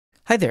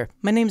Hi there,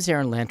 my name is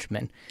Aaron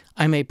Lanterman.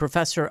 I'm a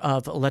professor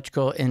of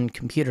electrical and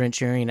computer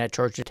engineering at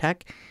Georgia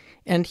Tech,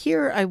 and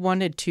here I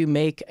wanted to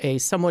make a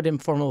somewhat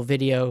informal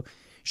video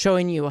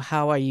showing you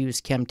how I use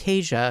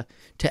Camtasia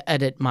to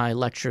edit my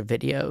lecture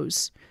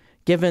videos.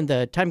 Given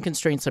the time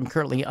constraints I'm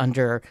currently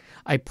under,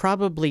 I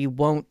probably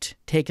won't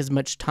take as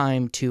much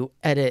time to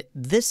edit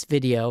this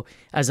video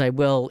as I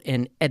will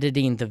in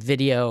editing the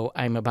video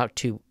I'm about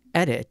to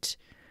edit.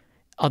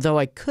 Although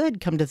I could,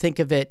 come to think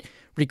of it,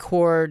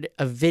 record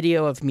a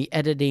video of me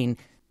editing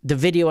the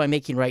video I'm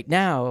making right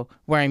now,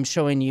 where I'm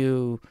showing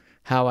you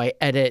how I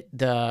edit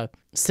the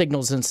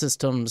Signals and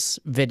Systems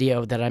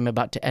video that I'm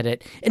about to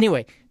edit.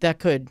 Anyway, that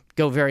could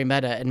go very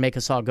meta and make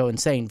us all go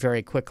insane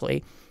very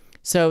quickly.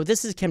 So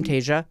this is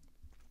Camtasia.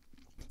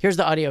 Here's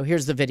the audio,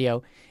 here's the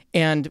video.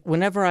 And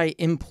whenever I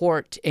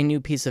import a new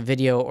piece of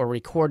video or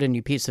record a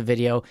new piece of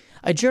video,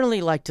 I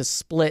generally like to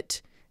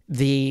split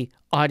the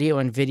audio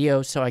and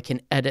video so I can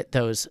edit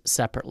those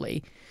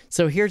separately.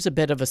 So here's a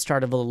bit of a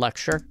start of a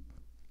lecture.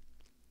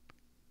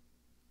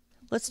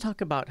 Let's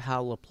talk about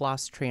how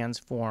Laplace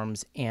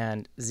transforms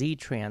and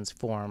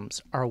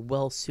Z-transforms are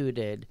well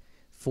suited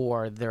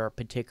for their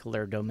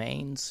particular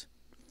domains.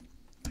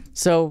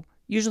 So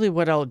usually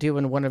what I'll do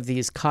in one of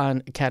these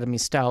Khan Academy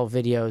style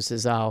videos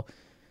is I'll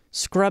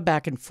scrub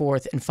back and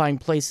forth and find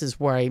places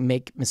where I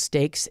make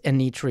mistakes and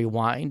need to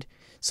rewind.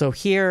 So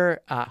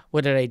here,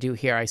 what did I do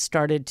here? I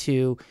started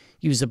to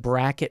use a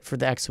bracket for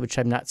the X, which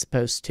I'm not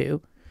supposed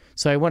to.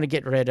 So I want to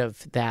get rid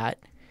of that.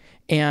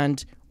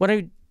 And what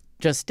I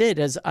just did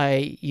is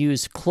I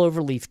use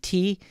Cloverleaf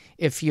T.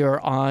 If you're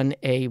on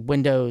a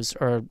Windows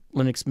or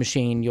Linux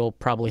machine, you'll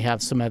probably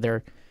have some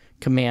other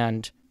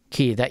command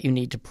key that you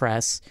need to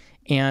press.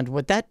 And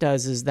what that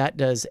does is that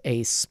does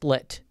a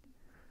split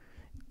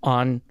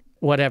on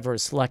whatever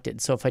is selected.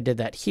 So if I did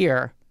that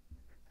here,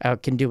 I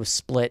can do a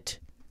split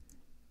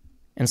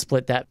and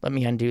split that. Let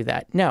me undo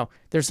that. Now,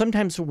 there's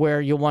sometimes where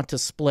you'll want to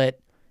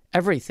split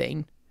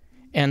everything.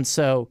 And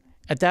so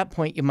at that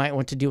point, you might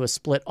want to do a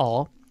split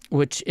all,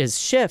 which is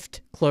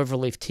Shift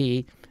Cloverleaf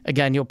T.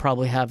 Again, you'll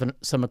probably have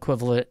some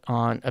equivalent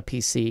on a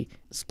PC,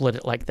 split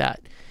it like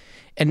that.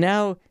 And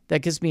now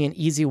that gives me an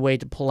easy way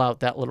to pull out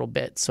that little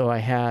bit. So I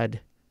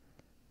had,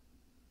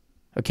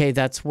 okay,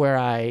 that's where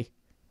I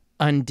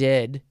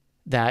undid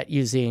that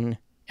using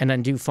an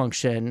undo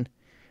function.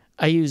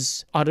 I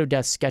use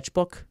Autodesk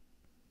Sketchbook.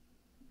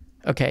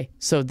 Okay,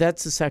 so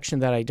that's the section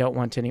that I don't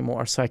want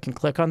anymore. So I can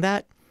click on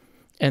that,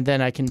 and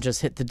then I can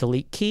just hit the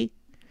delete key.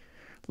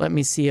 Let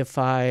me see if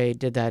I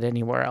did that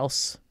anywhere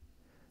else.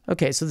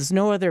 Okay, so there's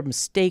no other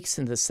mistakes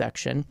in this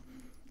section.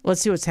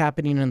 Let's see what's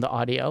happening in the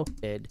audio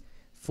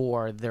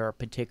for their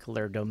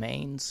particular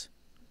domains.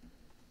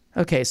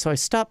 Okay, so I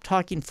stopped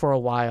talking for a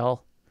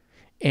while,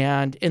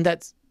 and in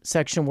that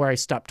section where I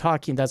stopped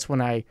talking, that's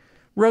when I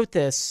wrote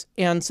this.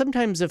 And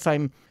sometimes if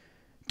I'm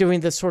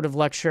doing this sort of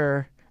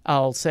lecture,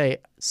 I'll say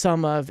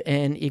sum of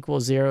n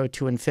equals 0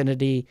 to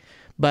infinity.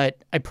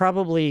 But I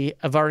probably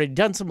have already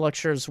done some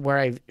lectures where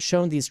I've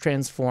shown these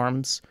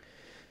transforms,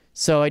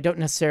 so I don't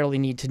necessarily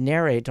need to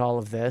narrate all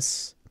of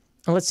this.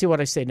 And let's see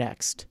what I say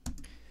next.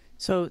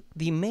 So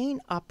the main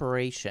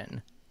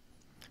operation,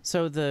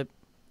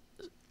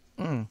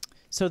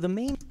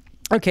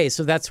 okay,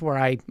 so that's where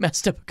I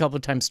messed up a couple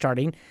of times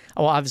starting.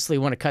 I'll obviously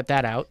want to cut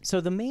that out.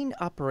 So the main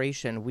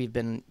operation we've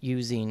been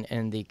using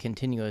in the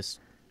continuous,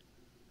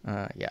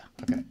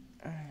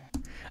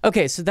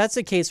 Okay, so that's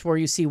a case where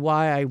you see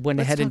why I went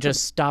ahead and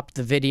just stopped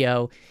the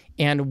video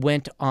and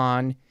went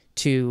on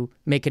to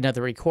make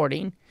another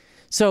recording.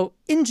 So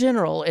in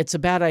general, it's a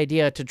bad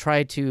idea to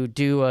try to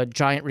do a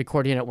giant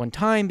recording at one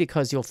time,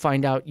 because you'll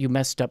find out you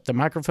messed up the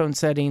microphone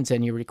settings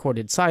and you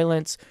recorded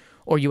silence,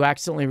 or you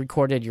accidentally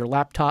recorded your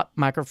laptop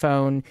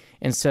microphone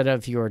instead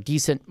of your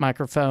decent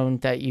microphone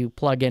that you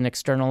plug in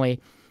externally.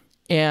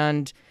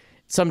 And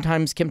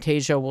sometimes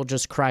Camtasia will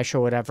just crash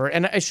or whatever.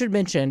 And I should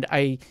mention,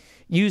 I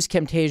use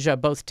Camtasia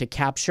both to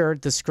capture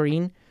the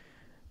screen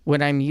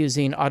when I'm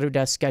using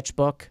Autodesk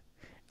Sketchbook,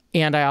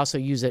 and I also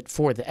use it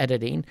for the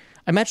editing.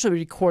 I'm actually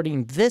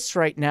recording this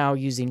right now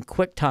using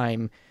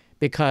QuickTime,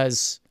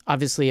 because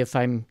obviously if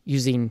I'm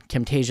using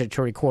Camtasia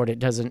to record, it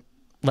doesn't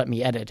let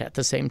me edit at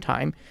the same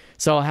time.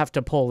 So I'll have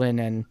to pull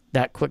in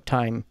that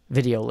QuickTime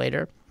video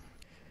later.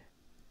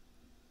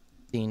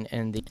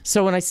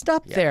 So when I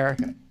stopped there,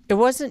 it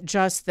wasn't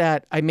just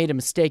that I made a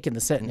mistake in the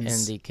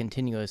sentence. In the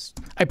continuous,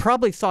 I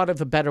probably thought of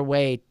a better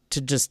way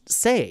to just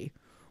say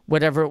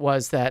whatever it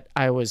was that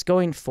I was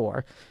going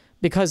for,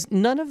 because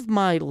none of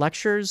my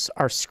lectures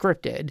are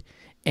scripted.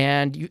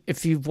 And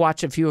if you've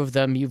watched a few of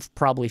them, you've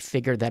probably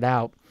figured that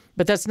out.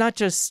 But that's not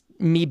just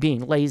me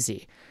being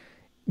lazy.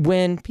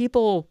 When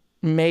people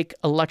make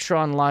a lecture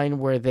online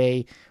where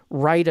they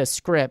write a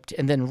script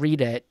and then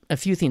read it, a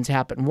few things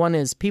happen. One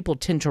is people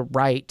tend to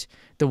write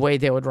the way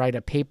they would write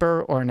a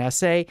paper or an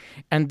essay,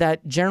 and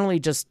that generally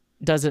just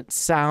doesn't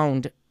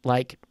sound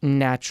like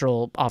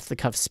natural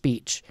off-the-cuff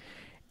speech.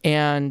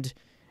 And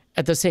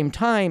at the same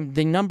time,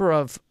 the number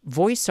of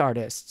voice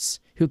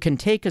artists who can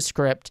take a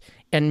script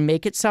and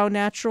make it sound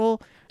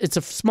natural, it's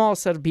a small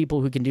set of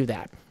people who can do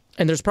that.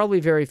 And there's probably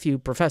very few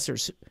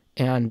professors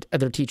and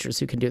other teachers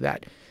who can do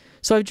that.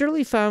 So I've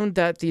generally found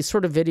that the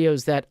sort of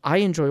videos that I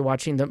enjoy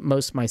watching the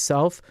most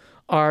myself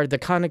are the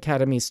Khan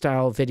Academy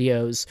style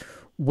videos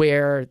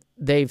where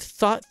they've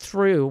thought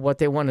through what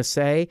they want to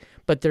say,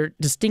 but they're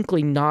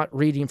distinctly not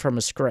reading from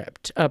a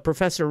script. A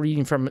professor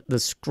reading from the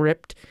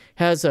script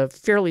has a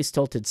fairly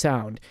stilted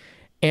sound.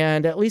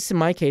 And at least in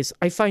my case,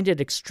 I find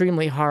it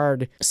extremely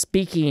hard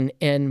speaking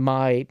in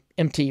my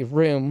empty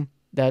room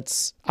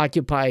that's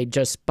occupied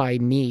just by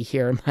me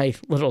here in my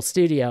little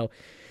studio.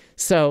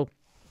 So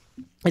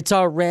it's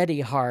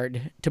already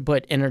hard to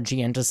put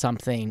energy into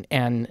something.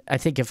 And I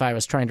think if I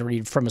was trying to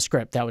read from a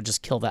script, that would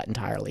just kill that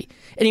entirely.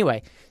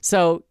 Anyway,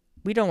 so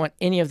we don't want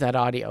any of that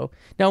audio.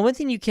 Now, one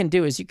thing you can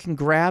do is you can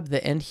grab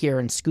the end here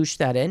and scoosh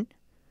that in.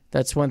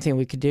 That's one thing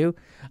we could do.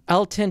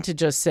 I'll tend to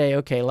just say,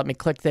 okay, let me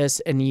click this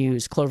and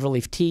use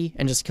Cloverleaf T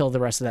and just kill the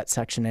rest of that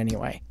section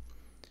anyway.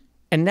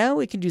 And now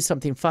we can do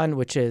something fun,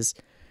 which is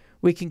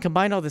we can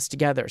combine all this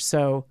together.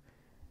 So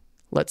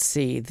let's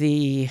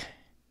see,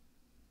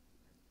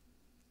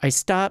 I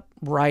stop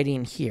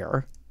writing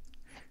here.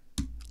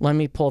 Let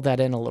me pull that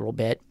in a little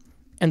bit.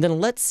 And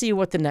then let's see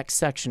what the next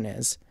section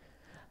is.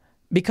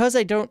 Because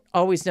I don't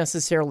always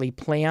necessarily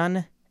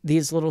plan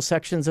these little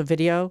sections of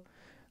video,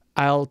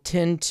 I'll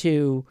tend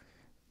to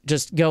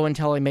just go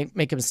until I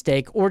make a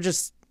mistake, or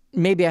just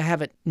maybe I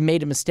haven't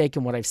made a mistake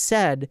in what I've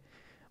said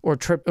or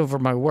tripped over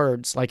my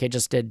words like I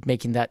just did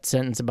making that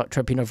sentence about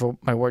tripping over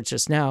my words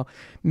just now.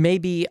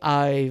 Maybe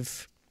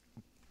I've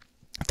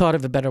thought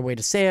of a better way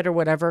to say it or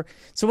whatever.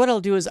 So what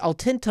I'll do is I'll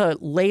tend to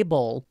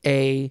label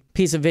a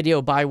piece of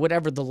video by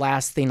whatever the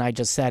last thing I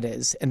just said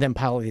is, and then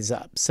pile these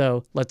up.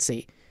 So let's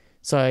see.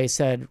 So I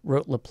said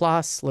wrote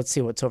Laplace. Let's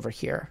see what's over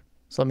here.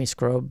 So let me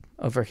scroll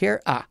over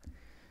here.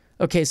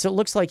 Okay, so it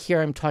looks like here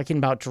I'm talking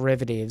about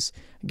derivatives.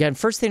 Again,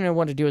 first thing I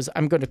want to do is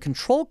I'm going to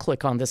control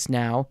click on this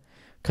now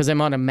because I'm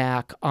on a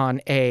Mac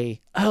on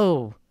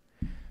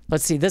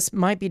let's see, this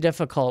might be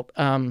difficult.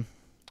 I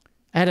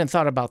hadn't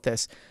thought about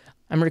this.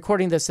 I'm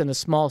recording this in a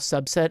small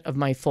subset of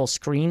my full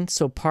screen,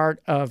 so part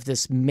of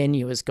this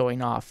menu is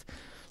going off.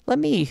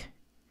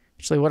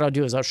 Actually what I'll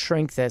do is I'll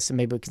shrink this and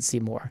maybe we can see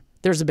more.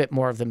 There's a bit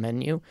more of the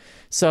menu.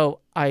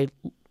 So I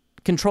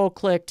control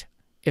clicked.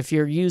 If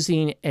you're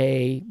using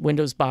a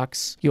Windows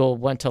box, you'll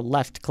want to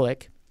left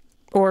click.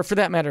 Or for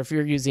that matter, if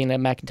you're using a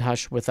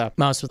Macintosh with a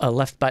mouse with a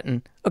left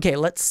button. Okay,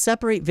 let's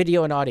separate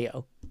video and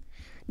audio.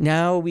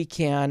 Now we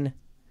can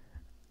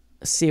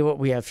see what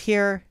we have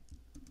here.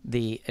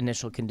 The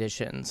initial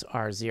conditions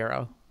are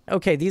 0.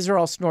 Okay, these are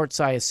all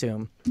snorts, I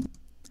assume.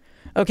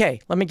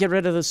 Okay, let me get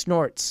rid of the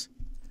snorts.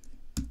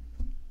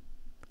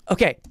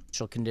 Okay.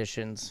 Initial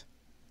conditions.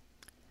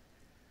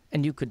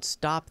 And you could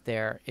stop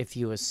there if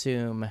you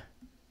assume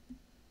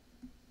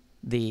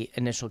the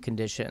initial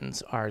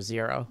conditions are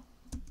 0.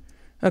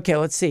 Okay,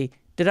 let's see.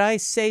 Did I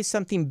say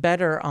something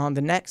better on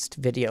the next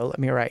video? Let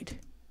me write.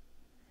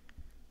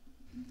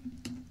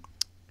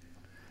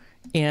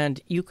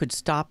 And you could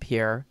stop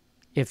here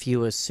if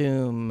you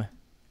assume...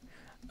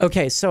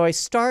 Okay, so I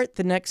start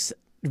the next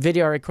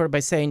video I recorded by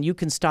saying you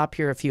can stop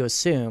here if you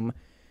assume.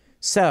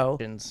 So...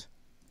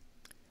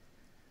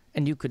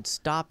 And you could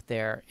stop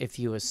there if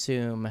you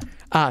assume...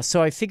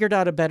 so I figured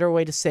out a better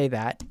way to say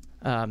that.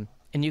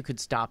 And you could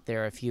stop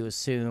there if you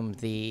assume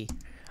the...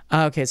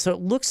 okay, so it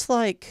looks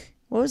like...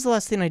 What was the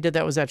last thing I did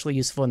that was actually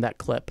useful in that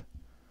clip?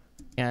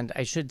 And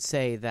I should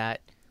say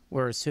that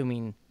we're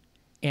assuming...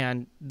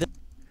 And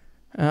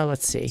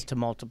let's see. To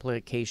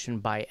multiplication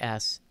by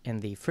s in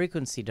the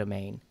frequency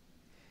domain.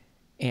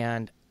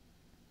 And...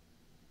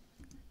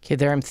 Okay,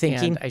 there I'm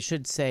thinking. And I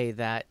should say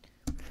that...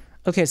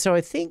 Okay, so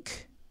I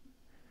think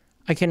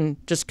I can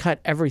just cut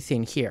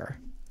everything here.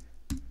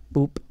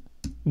 Boop,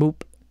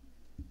 boop.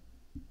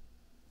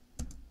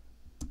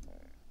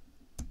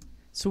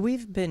 So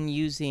we've been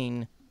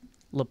using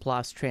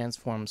Laplace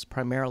transforms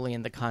primarily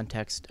in the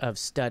context of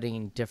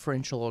studying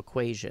differential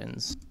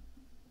equations.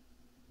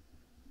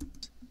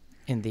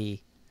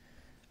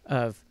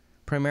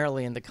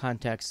 Primarily in the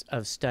context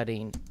of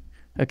studying.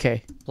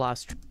 Okay.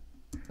 Laplace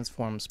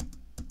transforms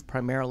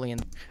primarily in.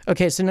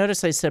 Okay, so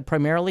notice I said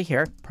primarily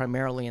here.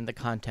 Primarily in the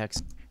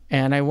context.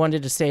 And I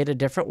wanted to say it a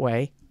different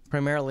way.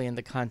 Primarily in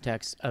the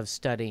context of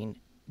studying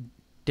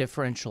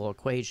differential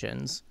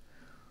equations.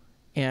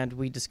 And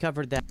we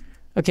discovered that.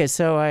 Okay,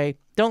 so I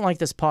don't like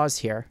this pause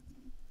here.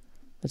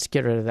 Let's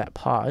get rid of that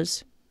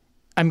pause.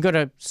 I'm going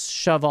to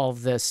shove all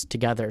of this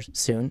together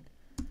soon.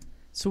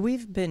 So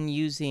we've been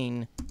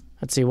using...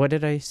 Let's see, what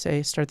did I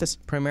say? Start this?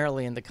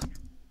 Primarily in the...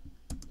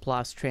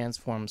 Laplace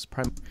transforms...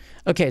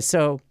 Okay,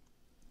 so...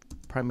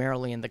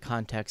 Primarily in the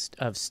context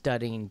of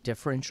studying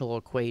differential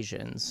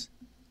equations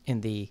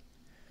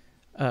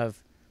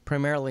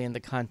primarily in the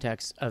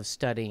context of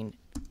studying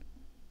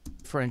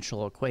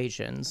differential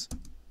equations.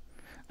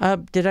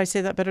 Did I say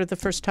that better the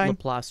first time?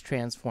 Laplace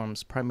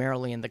transforms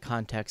primarily in the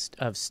context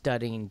of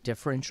studying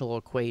differential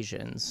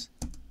equations.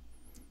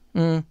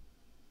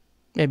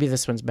 Maybe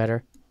this one's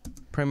better.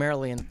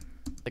 Primarily in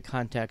the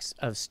context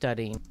of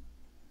studying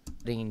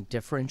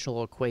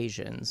differential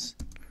equations.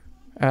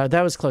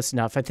 That was close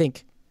enough. I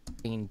think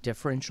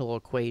differential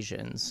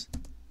equations.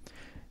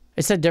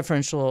 I said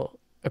differential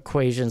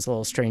equations a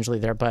little strangely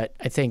there, but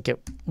I think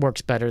it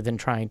works better than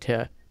trying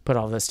to put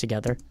all this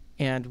together.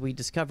 And we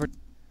discovered.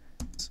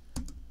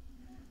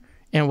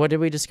 And what did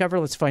we discover?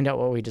 Let's find out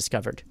what we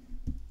discovered.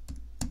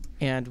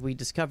 And we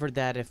discovered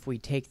that if we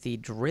take the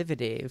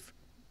derivative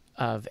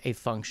of a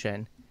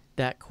function,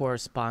 that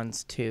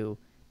corresponds to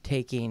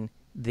taking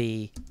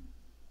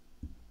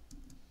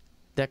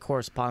that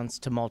corresponds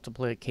to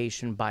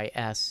multiplication by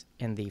s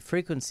in the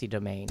frequency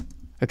domain.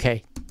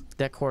 Okay,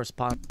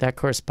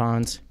 okay,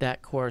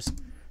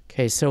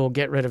 so we'll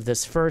get rid of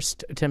this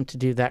first attempt to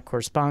do that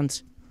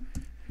corresponds.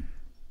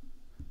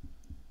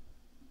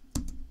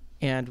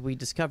 And we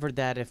discovered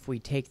that if we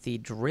take the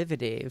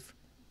derivative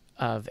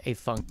of a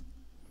function,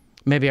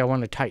 maybe I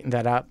want to tighten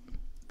that up.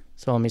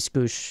 So let me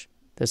scoosh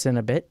this in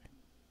a bit.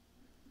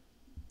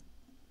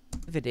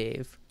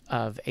 Derivative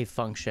of a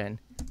function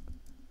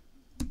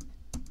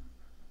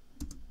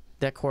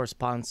that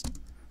corresponds.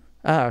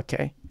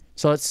 Okay.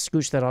 So let's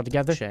scoosh that all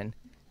together.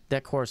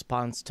 That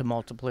corresponds to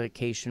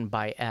multiplication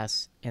by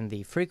s in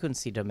the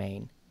frequency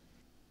domain.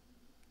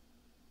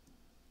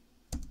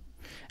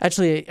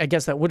 Actually, I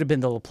guess that would have been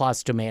the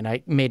Laplace domain.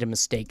 I made a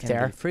mistake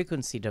there. The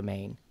frequency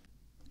domain.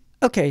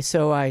 Okay,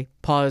 so I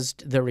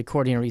paused the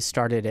recording and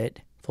restarted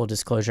it. Full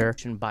disclosure.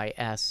 By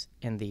s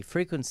in the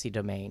frequency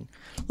domain.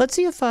 Let's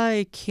see if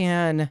I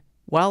can,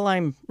 while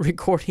I'm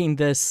recording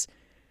this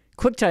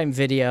QuickTime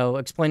video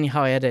explaining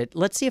how I edit,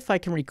 let's see if I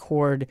can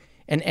record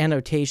an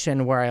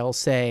annotation where I'll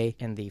say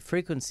in the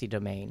frequency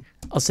domain.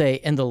 I'll say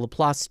in the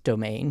Laplace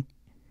domain.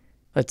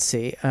 Let's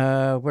see,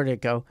 where did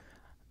it go?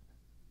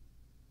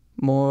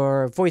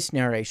 More voice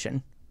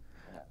narration.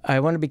 I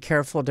want to be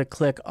careful to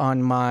click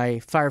on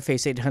my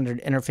Fireface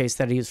 800 interface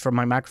that I use for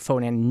my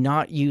microphone and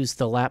not use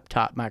the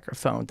laptop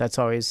microphone. That's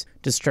always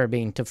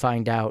disturbing to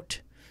find out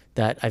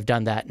that I've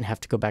done that and have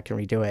to go back and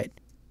redo it.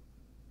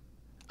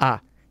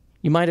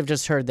 You might have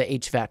just heard the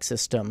HVAC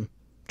system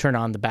turn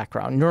on the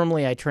background.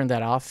 Normally I turn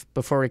that off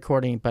before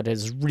recording, but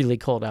it's really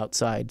cold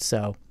outside,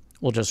 so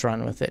we'll just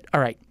run with it. All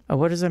right,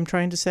 what is I'm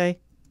trying to say?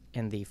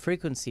 In the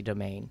frequency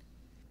domain.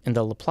 In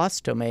the Laplace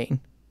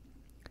domain.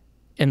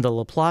 In the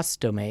Laplace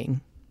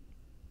domain.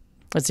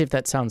 Let's see if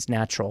that sounds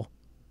natural.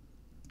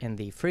 In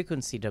the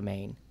frequency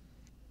domain.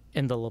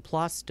 In the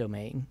Laplace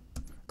domain.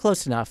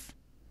 Close enough.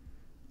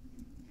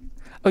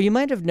 Oh, you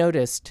might have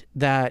noticed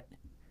that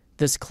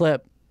this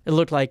clip, it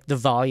looked like the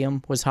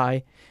volume was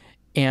high,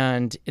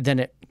 and then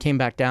it came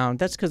back down.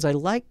 That's because I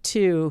like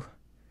to,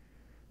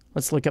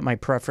 let's look at my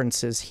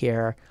preferences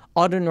here,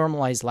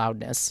 auto-normalize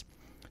loudness.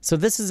 So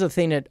this is a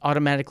thing that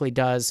automatically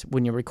does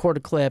when you record a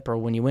clip or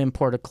when you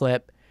import a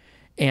clip,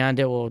 and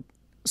it will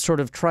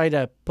sort of try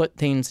to put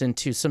things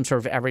into some sort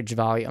of average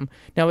volume.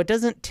 Now, it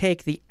doesn't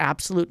take the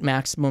absolute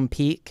maximum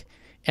peak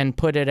and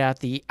put it at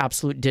the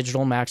absolute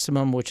digital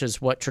maximum, which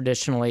is what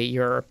traditionally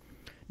your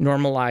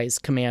normalize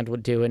command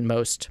would do in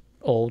most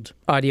old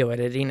audio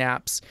editing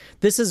apps.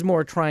 This is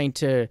more trying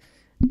to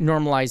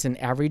normalize an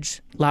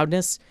average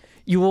loudness.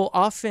 You will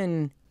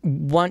often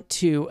want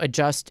to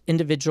adjust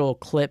individual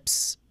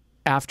clips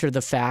after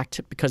the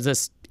fact because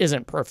this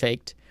isn't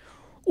perfect,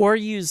 or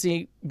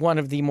using one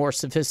of the more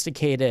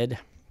sophisticated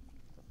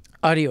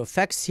audio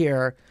effects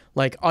here,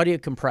 like audio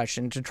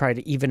compression, to try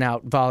to even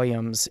out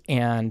volumes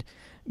and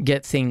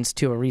get things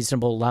to a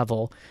reasonable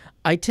level.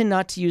 I tend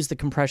not to use the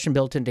compression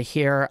built into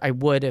here. I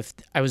would if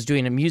I was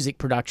doing a music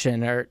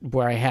production or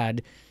where I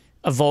had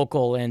a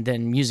vocal and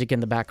then music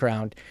in the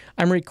background.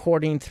 I'm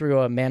recording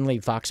through a Manley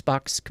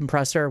Voxbox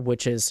compressor,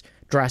 which is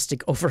drastic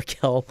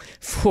overkill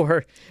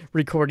for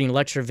recording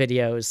lecture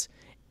videos.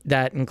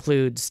 That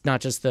includes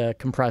not just the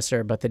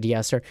compressor, but the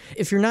de-esser.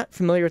 If you're not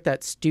familiar with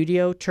that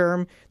studio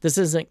term, this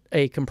isn't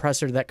a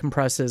compressor that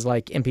compresses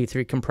like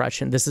MP3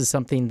 compression. This is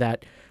something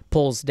that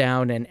pulls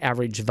down an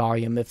average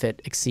volume if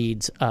it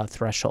exceeds a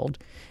threshold.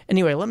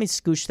 Anyway, let me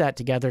scoosh that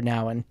together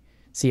now and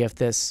see if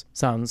this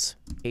sounds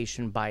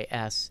by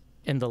s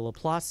in the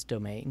Laplace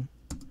domain.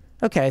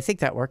 Okay, I think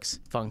that works.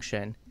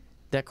 Function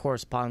that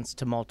corresponds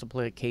to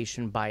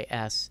multiplication by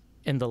s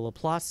in the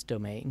Laplace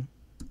domain.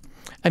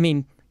 I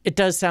mean, it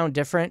does sound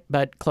different,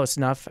 but close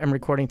enough. I'm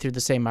recording through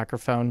the same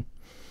microphone,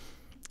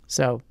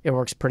 so it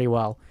works pretty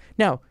well.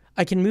 Now,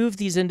 I can move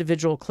these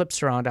individual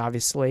clips around,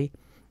 obviously,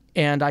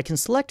 and I can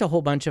select a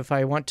whole bunch if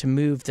I want to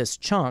move this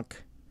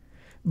chunk,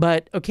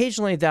 but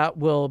occasionally that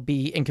will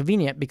be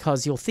inconvenient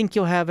because you'll think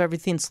you'll have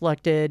everything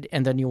selected,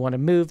 and then you want to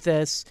move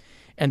this,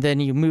 and then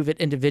you move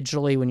it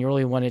individually when you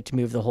really wanted to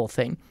move the whole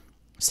thing.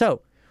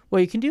 So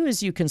what you can do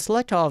is you can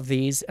select all of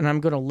these, and I'm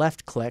going to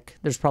left click.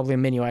 There's probably a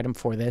menu item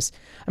for this.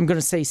 I'm going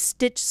to say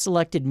Stitch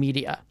Selected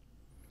Media.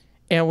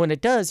 And when it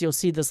does, you'll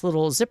see this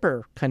little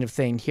zipper kind of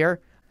thing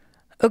here.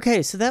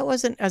 Okay, so that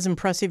wasn't as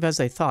impressive as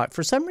I thought.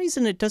 For some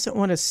reason, it doesn't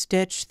want to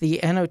stitch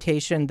the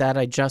annotation that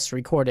I just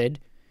recorded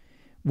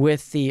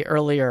with the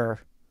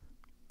earlier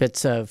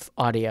bits of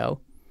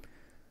audio.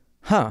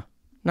 Not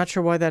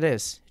sure why that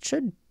is.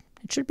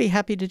 It should be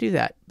happy to do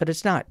that, but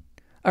it's not.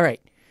 All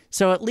right.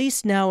 So at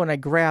least now when I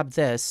grab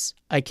this,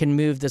 I can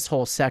move this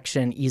whole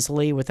section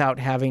easily without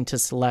having to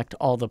select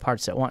all the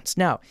parts at once.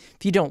 Now,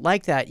 if you don't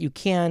like that, you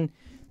can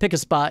pick a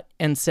spot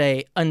and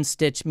say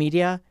unstitch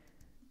media,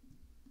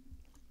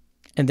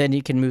 and then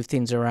you can move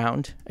things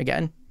around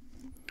again.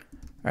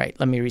 All right,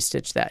 let me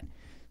restitch that.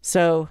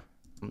 So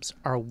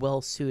are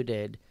well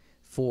suited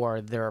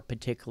for their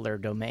particular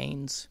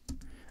domains.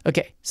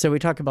 Okay, so we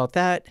talk about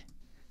that.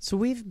 So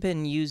we've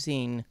been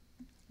using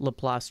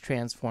Laplace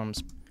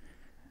transforms.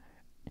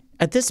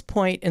 At this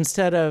point,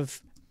 instead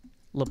of,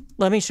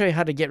 let me show you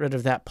how to get rid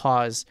of that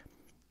pause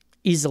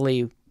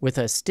easily with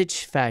a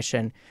stitch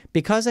fashion.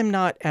 Because I'm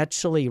not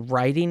actually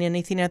writing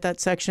anything at that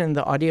section,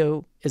 the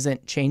audio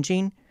isn't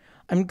changing,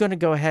 I'm going to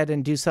go ahead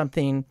and do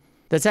something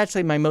that's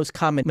actually my most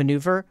common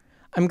maneuver.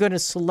 I'm going to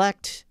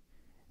select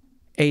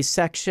a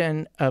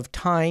section of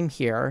time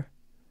here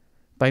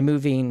by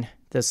moving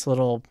this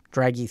little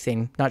draggy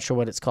thing, not sure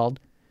what it's called,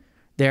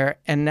 there.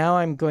 And now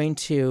I'm going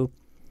to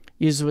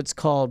use what's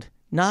called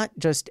not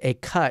just a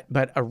cut,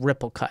 but a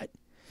ripple cut.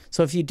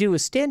 So if you do a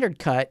standard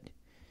cut,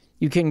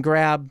 you can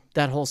grab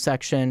that whole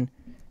section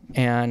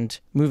and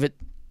move it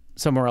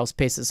somewhere else,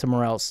 paste it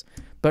somewhere else.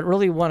 But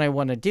really what I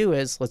want to do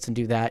is, let's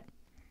undo that.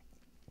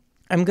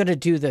 I'm going to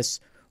do this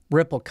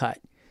ripple cut.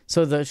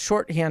 So the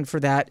shorthand for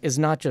that is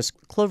not just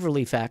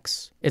cloverleaf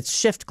X, it's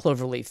shift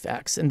cloverleaf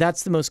X. And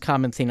that's the most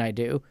common thing I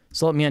do.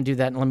 So let me undo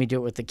that and let me do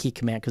it with the key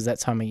command because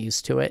that's how I'm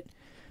used to it.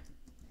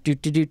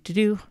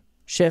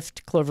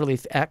 Shift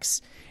cloverleaf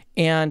X.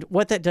 And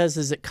what that does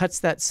is it cuts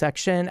that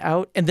section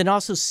out and then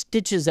also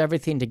stitches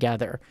everything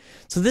together.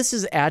 So this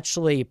is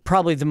actually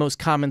probably the most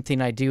common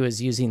thing I do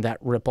is using that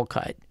ripple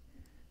cut.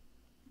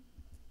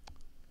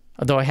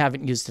 Although I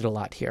haven't used it a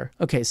lot here.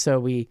 Okay, so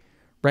we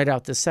write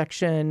out this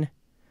section.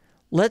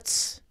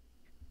 Let's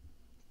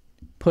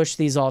push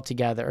these all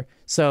together.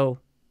 So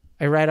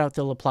I write out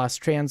the Laplace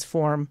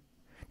transform.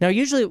 Now,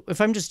 usually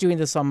if I'm just doing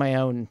this on my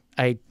own,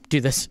 I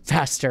do this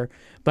faster,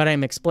 but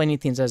I'm explaining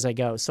things as I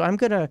go. So I'm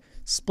going to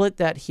split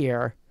that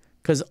here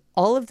because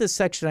all of this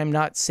section, I'm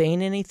not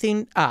saying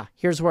anything.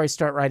 Here's where I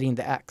start writing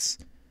the X.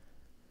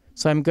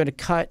 So I'm going to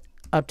cut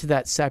up to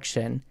that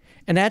section.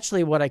 And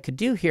actually what I could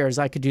do here is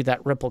I could do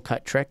that ripple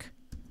cut trick.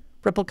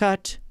 Ripple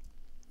cut.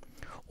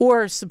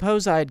 Or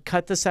suppose I'd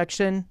cut the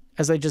section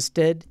as I just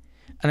did,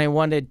 and I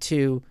wanted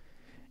to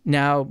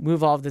now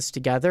move all of this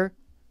together.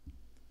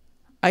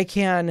 I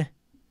can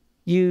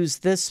use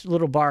this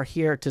little bar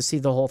here to see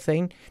the whole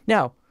thing.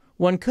 Now,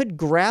 one could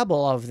grab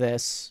all of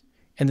this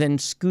and then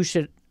scoosh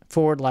it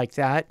forward like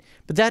that,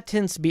 but that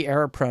tends to be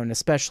error prone,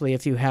 especially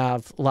if you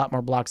have a lot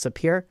more blocks up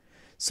here.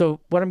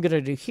 So what I'm going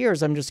to do here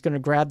is I'm just going to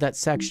grab that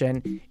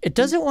section. It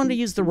doesn't want to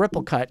use the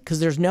ripple cut because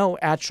there's no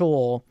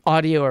actual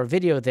audio or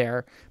video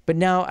there, but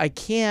now I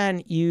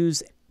can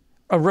use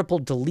a ripple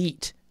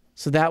delete.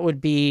 So that would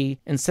be,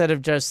 instead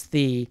of just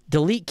the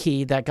delete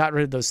key that got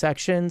rid of those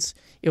sections,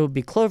 it would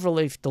be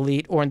cloverleaf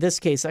delete, or in this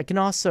case, I can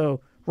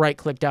also right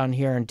click down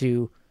here and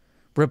do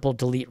ripple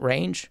delete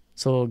range.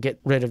 So we'll get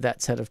rid of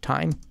that set of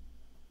time.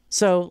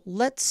 So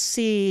let's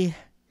see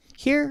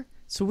here.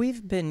 So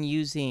we've been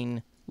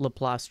using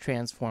Laplace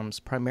transforms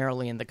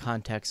primarily in the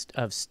context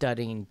of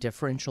studying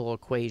differential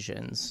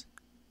equations.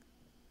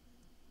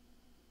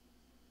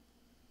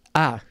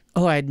 Oh,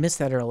 I had missed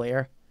that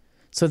earlier.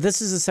 So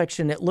this is a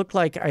section, it looked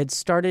like I had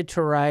started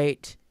to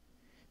write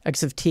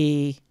x of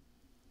t.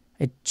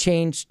 I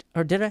changed,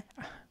 or did I?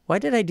 Why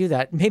did I do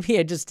that? Maybe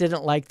I just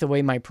didn't like the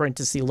way my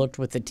parenthesis looked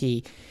with the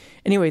t.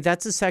 Anyway,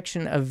 that's a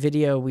section of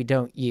video we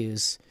don't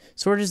use.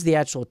 So where does the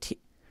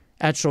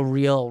actual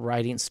real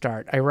writing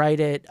start? I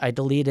write it, I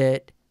delete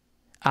it.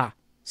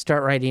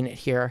 Start writing it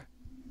here.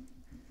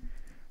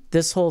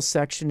 This whole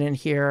section in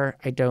here,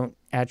 I don't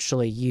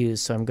actually use,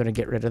 so I'm going to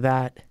get rid of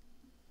that.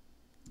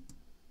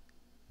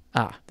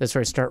 That's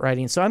where I start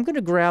writing. So I'm going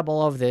to grab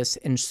all of this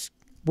and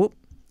whoop.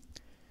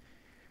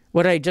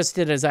 What I just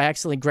did is I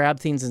actually grabbed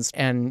things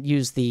and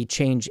use the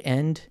change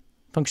end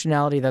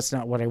functionality. That's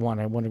not what I want.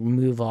 I want to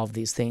move all of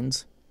these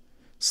things,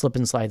 slip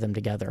and slide them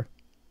together.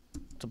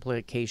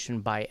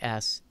 Multiplication by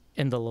S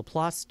in the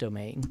Laplace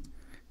domain.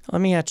 Let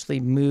me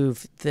actually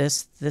move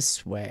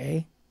this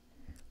way.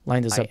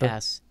 Line this up.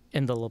 S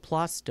in the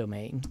Laplace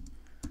domain.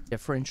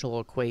 Differential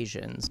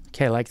equations.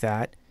 Okay, like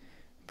that.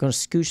 I'm going to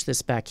scoosh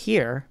this back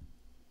here.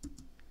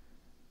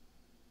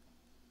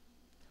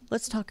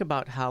 Let's talk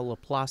about how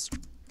Laplace...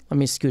 Let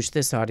me scoosh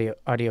this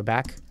audio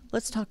back.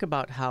 Let's talk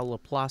about how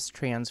Laplace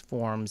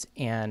transforms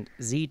and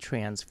Z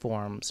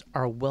transforms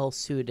are well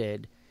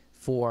suited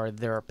for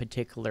their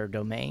particular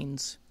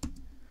domains.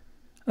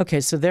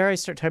 Okay, so there I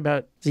start talking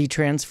about Z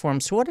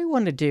transforms. So what I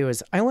want to do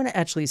is I want to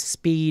actually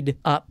speed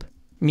up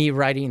me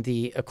writing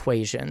the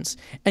equations.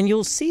 And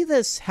you'll see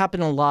this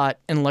happen a lot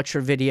in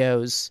lecture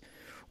videos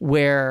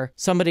where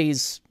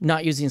somebody's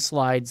not using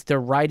slides,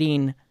 they're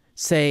writing,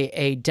 say,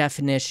 a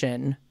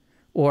definition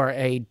or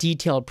a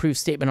detailed proof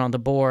statement on the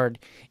board.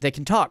 They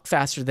can talk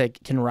faster than they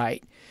can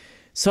write.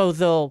 So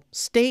they'll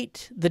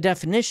state the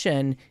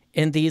definition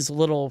in these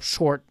little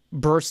short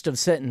bursts of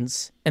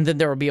sentence, and then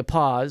there will be a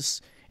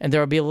pause, and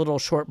there will be a little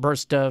short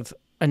burst of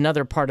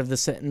another part of the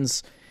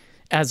sentence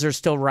as they're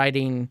still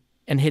writing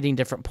and hitting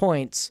different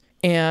points.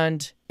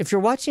 And if you're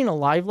watching a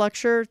live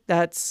lecture,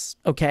 that's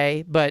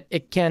okay, but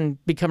it can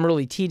become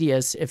really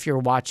tedious if you're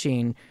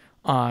watching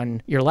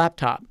on your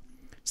laptop.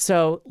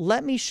 So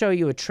let me show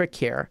you a trick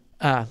here.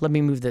 Let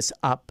me move this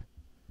up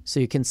so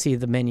you can see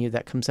the menu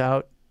that comes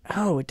out.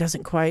 Oh, it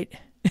doesn't quite.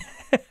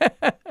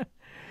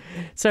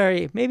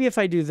 Sorry, maybe if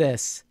I do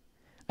this,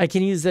 I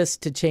can use this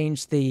to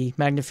change the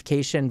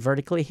magnification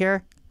vertically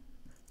here.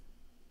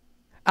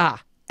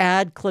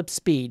 Add clip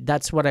speed.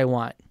 That's what I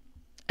want.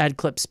 Add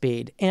clip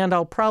speed. And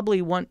I'll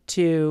probably want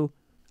to...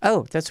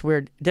 Oh, that's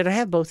weird. Did I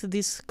have both of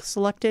these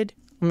selected?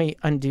 Let me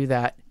undo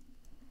that.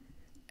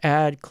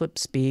 Add clip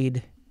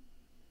speed.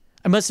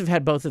 I must have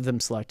had both of them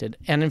selected.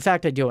 And in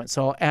fact, I do it.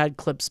 So I'll add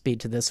clip speed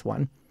to this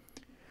one.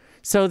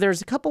 So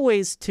there's a couple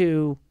ways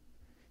to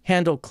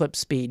handle clip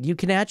speed. You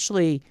can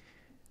actually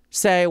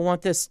say, I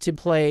want this to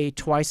play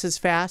twice as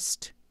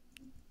fast.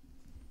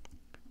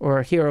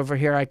 Or here, over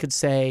here, I could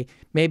say,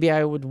 maybe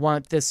I would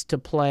want this to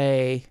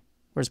play,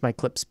 where's my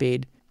clip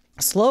speed?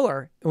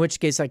 Slower, in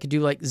which case I could do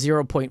like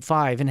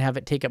 0.5 and have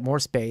it take up more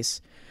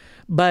space.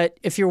 But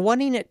if you're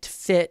wanting it to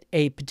fit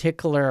a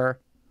particular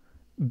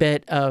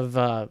bit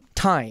of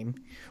time,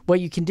 what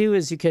you can do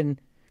is you can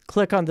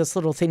click on this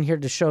little thing here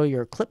to show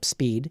your clip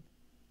speed.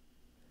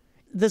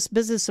 This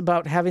business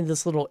about having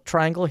this little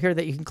triangle here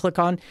that you can click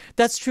on,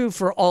 that's true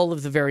for all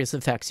of the various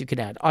effects you can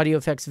add. Audio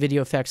effects,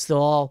 video effects, they'll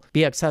all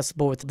be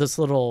accessible with this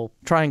little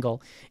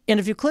triangle.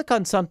 And if you click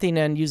on something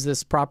and use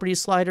this property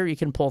slider, you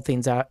can pull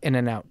things out in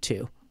and out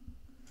too.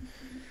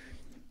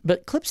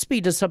 But clip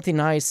speed does something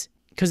nice,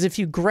 because if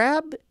you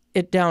grab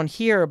it down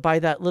here by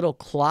that little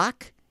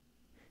clock,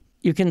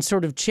 you can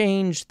sort of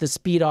change the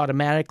speed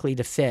automatically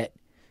to fit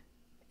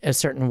a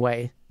certain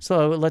way.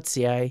 So let's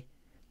see,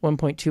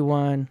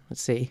 1.21,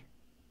 let's see.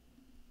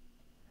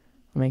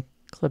 Let me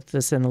clip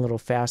this in a little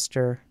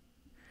faster.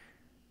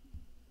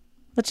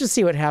 Let's just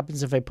see what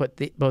happens if I put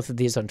both of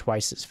these on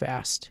twice as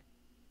fast.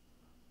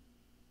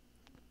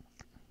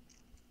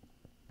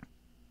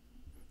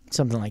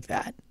 Something like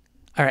that.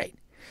 All right.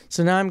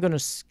 So now I'm going to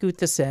scoot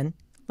this in.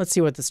 Let's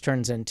see what this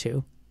turns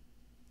into.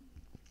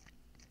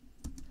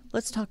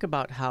 Let's talk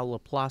about how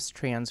Laplace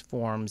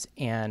transforms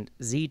and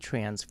Z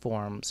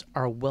transforms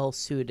are well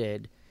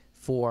suited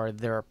for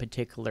their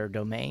particular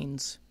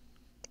domains.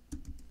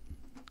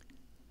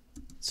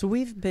 So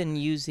we've been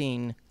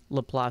using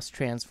Laplace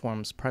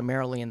transforms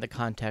primarily in the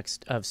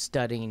context of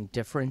studying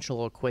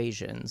differential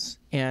equations,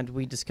 and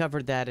we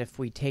discovered that if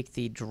we take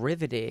the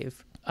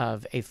derivative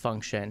of a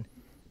function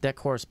that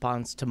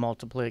corresponds to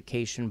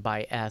multiplication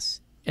by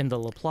s in the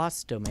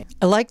Laplace domain.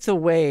 I like the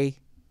way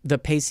the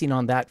pacing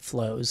on that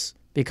flows,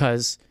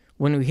 because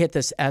when we hit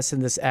this s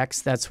and this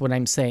x, that's when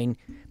I'm saying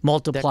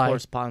multiply. That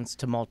corresponds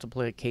to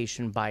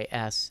multiplication by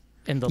s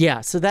in the...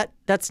 Yeah, so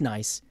that's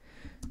nice.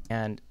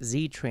 And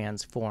Z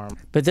transform.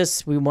 But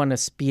this, we want to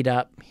speed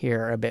up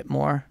here a bit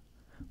more.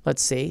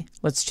 Let's see.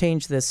 Let's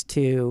change this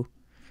to,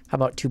 how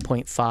about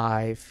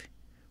 2.5?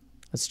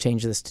 Let's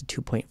change this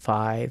to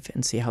 2.5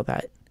 and see how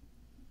that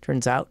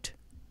turns out.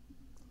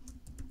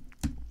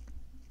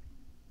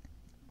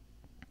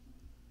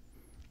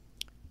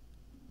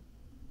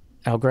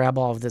 I'll grab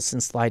all of this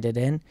and slide it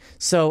in.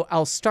 So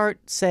I'll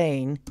start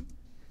saying,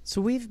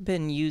 so we've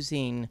been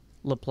using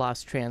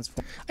Laplace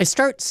transform. I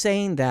start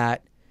saying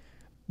that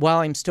while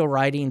I'm still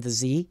writing the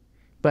Z,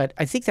 but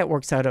I think that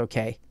works out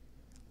okay.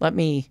 Let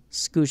me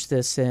scooch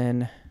this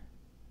in.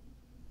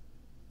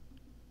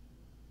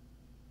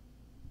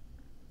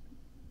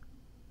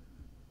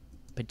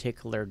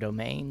 Particular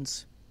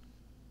domains.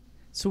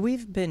 So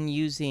we've been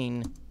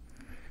using...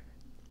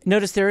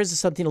 Notice there is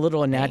something a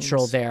little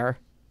unnatural there.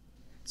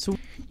 So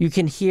you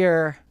can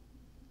hear...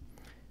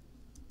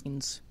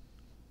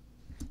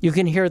 You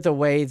can hear the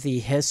way the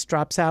hiss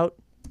drops out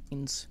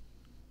and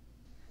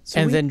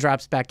then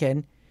drops back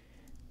in.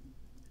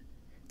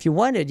 If you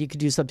wanted, you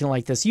could do something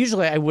like this.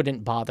 Usually I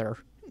wouldn't bother.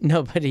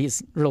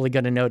 Nobody's really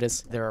going to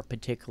notice. There are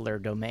particular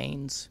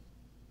domains.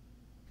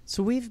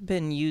 So we've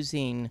been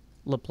using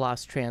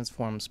Laplace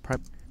transforms.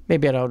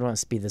 Maybe I don't want to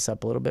speed this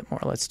up a little bit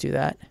more. Let's do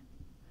that.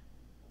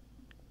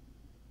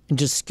 And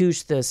just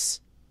scooch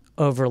this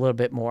over a little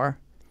bit more.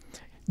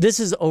 This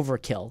is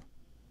overkill.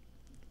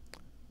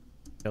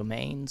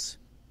 Domains.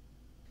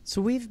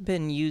 So we've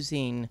been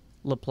using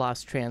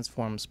Laplace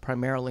transforms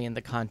primarily in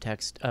the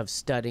context of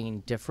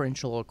studying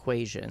differential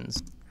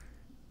equations.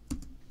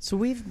 So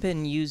we've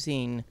been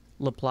using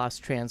Laplace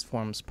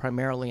transforms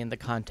primarily in the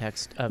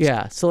context of...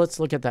 Yeah, so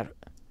let's look at that.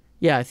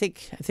 Yeah, I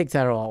think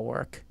that'll all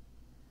work.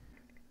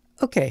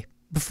 Okay,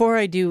 before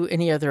I do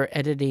any other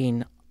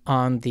editing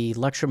on the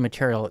lecture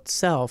material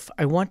itself,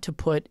 I want to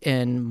put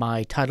in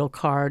my title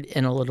card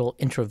in a little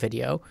intro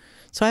video.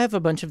 So I have a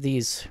bunch of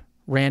these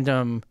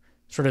random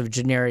sort of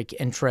generic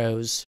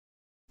intros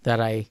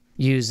that I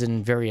use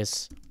in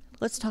various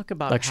Let's talk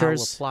about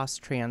lectures. How Laplace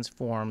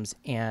transforms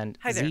and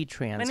Z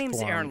transforms. My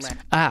name's Aaron.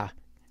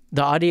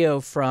 The audio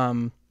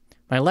from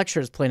my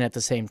lecture is playing at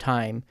the same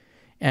time,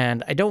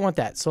 and I don't want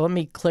that. So let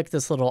me click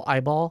this little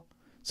eyeball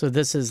So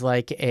this is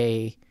like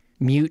a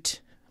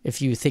mute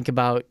if you think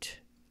about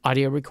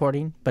audio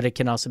recording, but it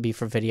can also be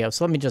for video.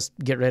 So let me just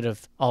get rid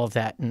of all of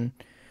that and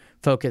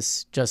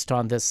focus just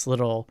on this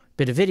little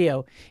bit of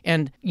video.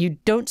 And you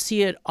don't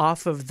see it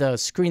off of the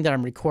screen that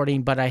I'm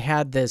recording, but I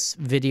had this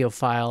video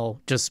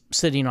file just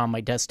sitting on my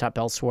desktop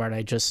elsewhere, and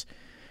I just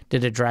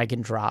did a drag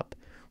and drop.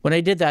 When I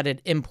did that,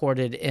 it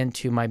imported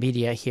into my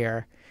media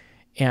here.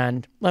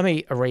 And let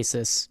me erase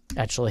this,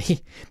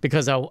 actually,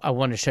 because I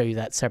want to show you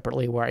that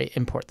separately where I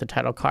import the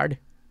title card.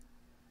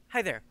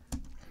 Hi there.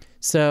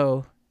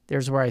 So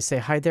there's where I say,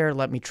 hi there,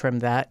 let me trim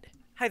that.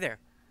 Hi there.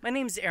 My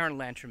name's Aaron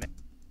Lanterman.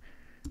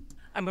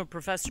 I'm a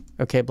professor.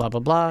 Okay, blah, blah,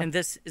 blah. And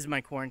this is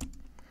my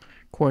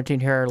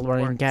Quarantine here,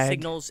 learning gag.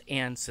 Signals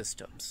and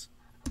Systems.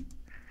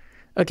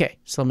 Okay,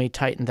 so let me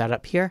tighten that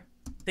up here.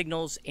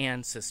 Signals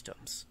and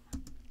Systems.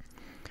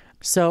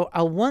 So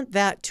I'll want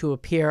that to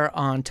appear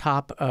on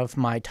top of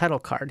my title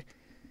card.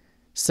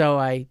 So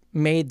I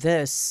made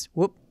this,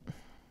 whoop,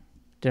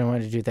 didn't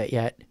want to do that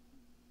yet.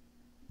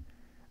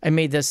 I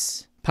made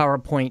this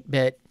PowerPoint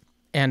bit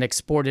and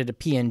exported a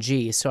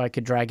PNG so I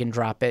could drag and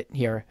drop it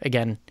here.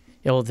 Again,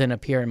 it will then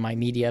appear in my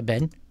media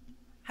bin.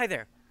 Hi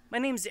there. My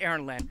name's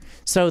Aaron Lanterman.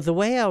 So the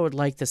way I would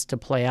like this to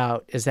play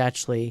out is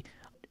actually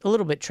a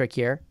little bit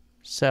trickier.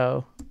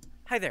 So,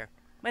 hi there.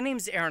 My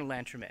name's Aaron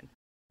Lanterman.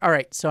 All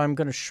right, so I'm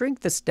going to shrink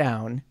this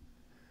down.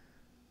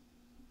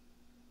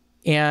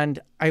 And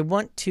I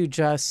want to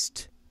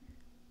just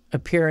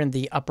appear in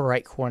the upper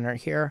right corner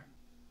here.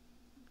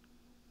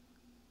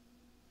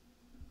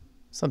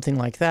 Something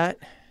like that.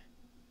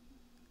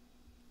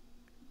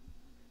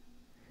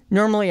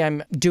 Normally,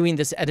 I'm doing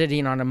this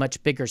editing on a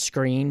much bigger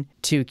screen.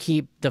 To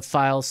keep the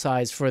file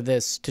size for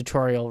this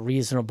tutorial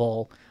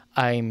reasonable,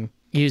 I'm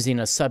using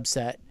a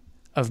subset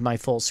of my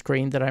full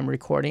screen that I'm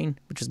recording,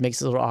 which just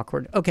makes it a little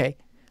awkward. Okay,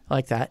 I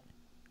like that.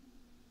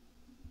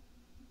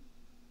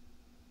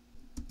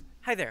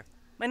 Hi there.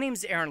 My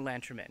name's Aaron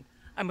Lanterman.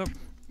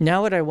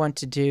 Now what I want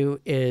to do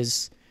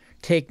is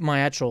take my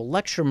actual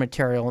lecture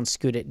material and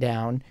scoot it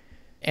down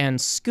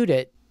and scoot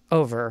it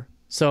over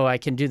so I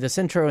can do this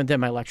intro and then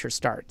my lecture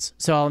starts.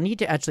 So I'll need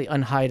to actually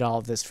unhide all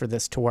of this for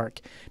this to work.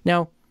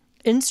 Now,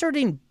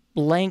 inserting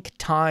blank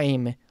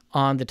time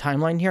on the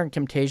timeline here in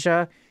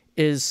Camtasia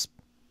is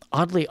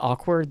oddly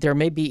awkward. There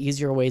may be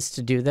easier ways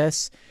to do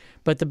this,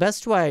 but the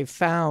best way I've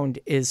found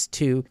is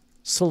to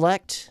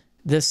select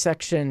this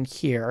section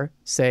here,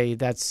 say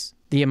that's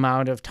the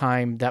amount of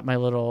time that my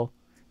little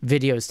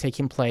video is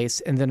taking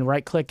place, and then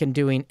right-click and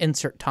doing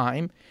Insert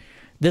Time.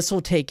 This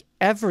will take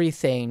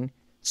everything,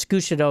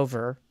 scoosh it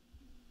over,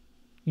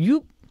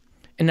 and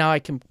now I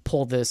can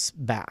pull this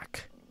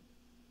back.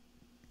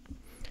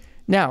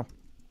 Now,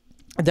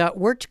 that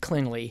worked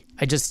cleanly.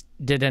 I just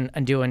did an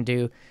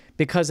undo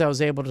because I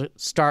was able to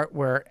start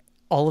where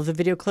all of the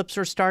video clips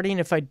are starting.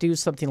 If I do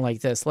something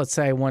like this, let's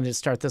say I wanted to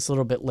start this a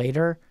little bit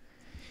later,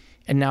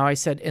 and now I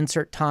said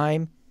Insert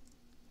Time,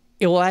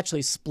 it will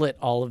actually split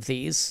all of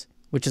these,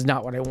 which is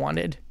not what I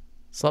wanted.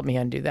 So let me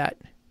undo that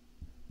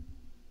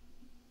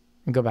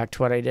and go back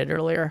to what I did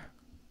earlier.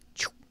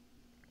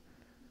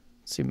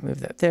 So move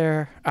that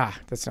there. Ah,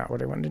 that's not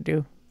what I wanted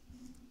to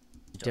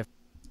do.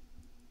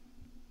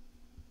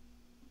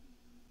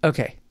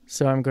 Okay,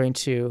 so I'm going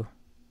to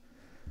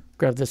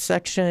grab this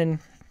section,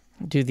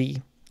 do the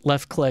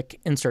left click,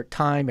 Insert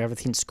Time,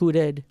 everything's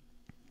scooted.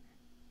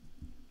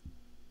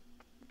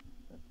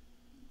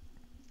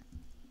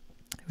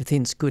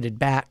 Everything's scooted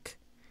back.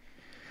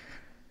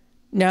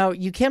 Now,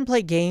 you can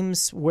play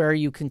games where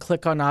you can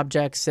click on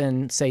objects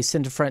and say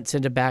send to front,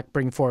 send to back,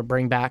 bring forward,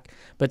 bring back.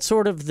 But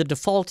sort of the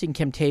default in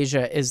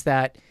Camtasia is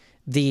that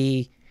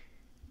the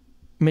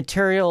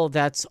material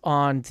that's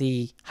on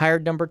the higher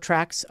number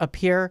tracks up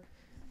here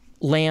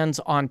lands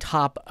on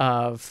top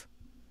of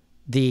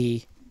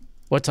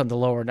what's on the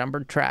lower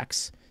numbered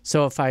tracks.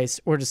 So if I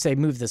were to say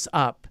move this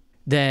up,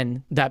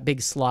 then that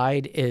big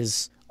slide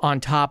is on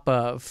top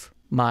of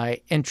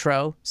my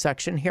intro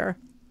section here.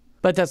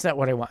 But that's not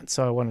what I want,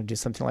 so I want to do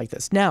something like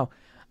this. Now,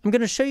 I'm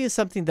going to show you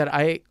something that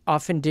I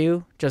often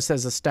do just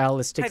as a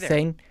stylistic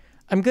thing.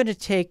 I'm going to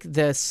take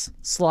this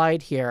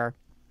slide here,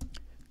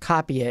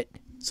 copy it.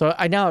 So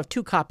I now have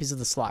 2 copies of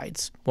the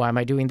slides. Why am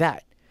I doing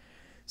that?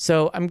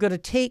 So I'm going to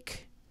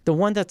take the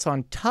one that's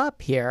on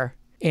top here,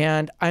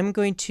 and I'm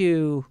going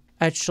to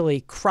actually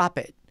crop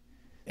it.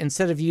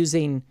 Instead of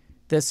using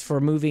this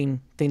for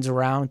moving things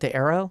around the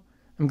arrow,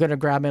 I'm going to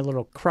grab my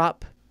little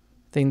crop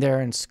thing there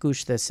and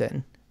scoosh this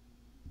in.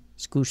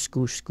 Scoosh,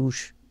 scoosh,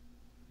 scoosh.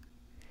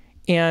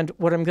 And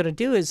what I'm going to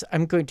do is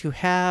I'm going to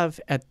have,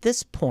 at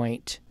this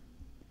point,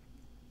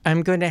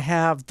 I'm going to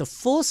have the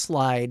full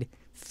slide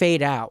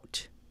fade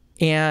out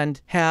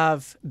and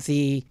have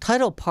the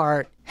title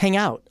part hang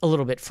out a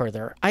little bit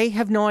further. I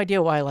have no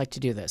idea why I like to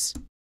do this.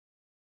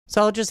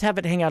 So I'll just have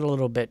it hang out a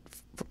little bit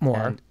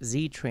more. And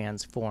Z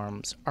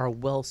transforms are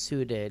well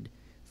suited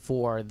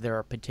for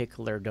their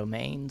particular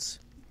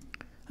domains.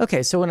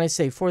 Okay, so when I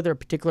say for their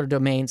particular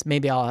domains,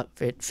 maybe I'll have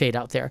it fade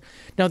out there.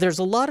 Now, there's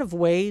a lot of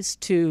ways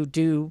to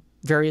do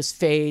various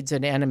fades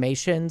and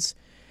animations.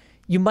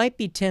 you might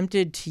be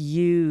tempted to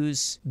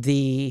use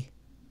the,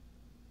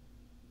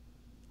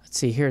 let's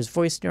see, here's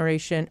voice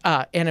narration,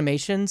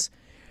 animations.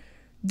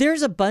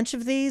 There's a bunch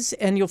of these,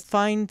 and you'll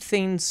find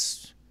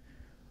things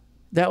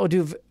that will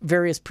do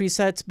various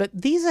presets, but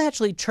these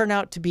actually turn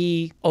out to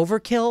be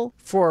overkill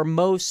for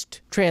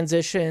most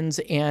transitions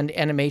and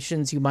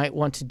animations you might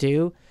want to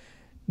do.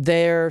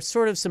 They're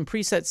sort of some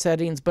preset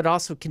settings, but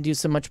also can do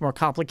some much more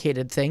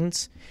complicated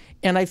things.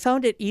 And I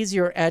found it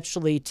easier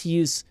actually to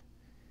use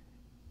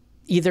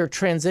either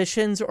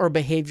transitions or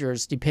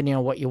behaviors, depending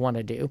on what you want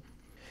to do.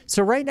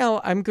 So right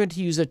now I'm going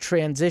to use a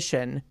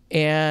transition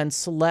and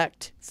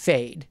select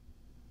fade.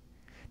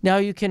 Now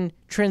you can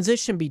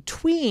transition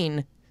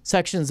between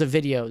sections of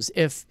videos.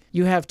 If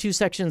you have two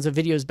sections of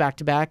videos back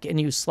to back and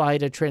you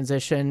slide a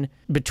transition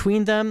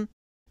between them,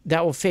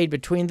 that will fade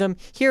between them.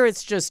 Here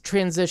it's just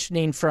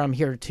transitioning from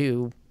here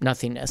to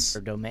nothingness.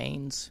 Or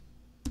domains.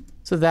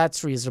 So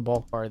that's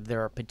reasonable. Or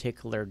there are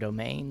particular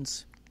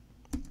domains.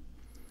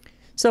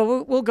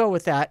 So we'll go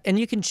with that. And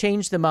you can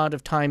change the amount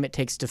of time it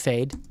takes to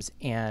fade.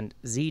 And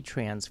Z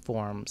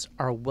transforms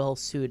are well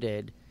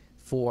suited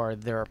for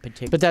their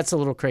particular... But that's a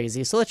little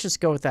crazy. So let's just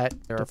go with that.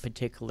 There are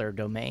particular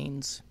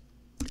domains.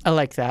 I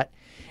like that.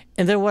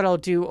 And then what I'll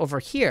do over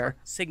here...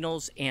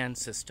 Signals and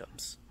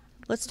Systems.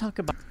 Let's talk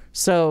about...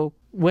 So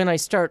when I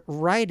start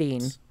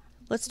writing,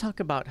 let's talk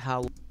about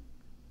how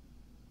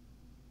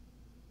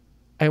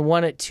I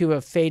want it to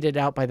have faded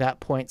out by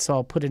that point. So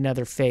I'll put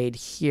another fade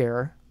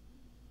here.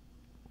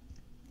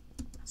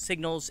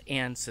 Signals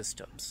and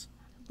Systems.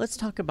 Let's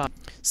talk about...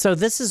 So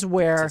this is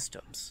where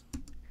Systems.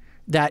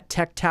 That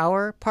tech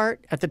tower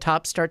part at the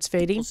top starts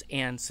fading. Signals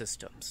and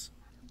Systems.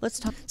 Let's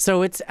talk.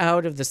 So it's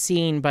out of the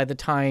scene by the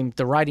time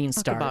the writing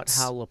starts. Talk about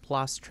how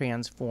Laplace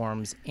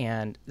transforms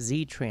and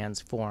Z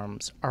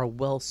transforms are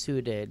well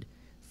suited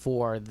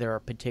for their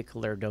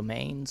particular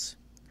domains.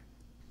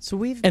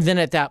 So and then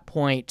at that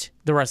point,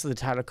 the rest of the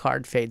title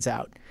card fades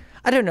out.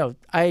 I don't know.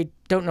 I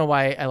don't know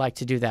why I like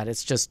to do that.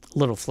 It's just a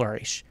little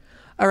flourish.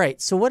 All right.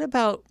 So what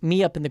about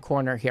me up in the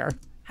corner here?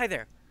 Hi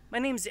there. My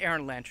name's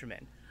Aaron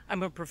Lanterman.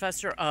 I'm a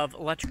professor of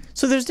electrical.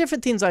 So there's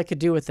different things I could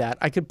do with that.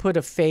 I could put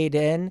a fade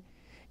in.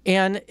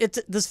 And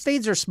these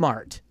fades are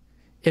smart.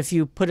 If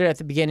you put it at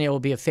the beginning, it will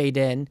be a fade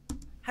in.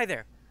 Hi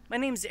there. My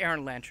name's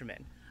Aaron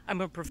Lanterman.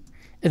 I'm a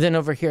And then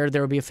over here,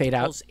 there will be a fade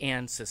out.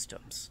 And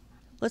Systems.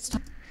 Let's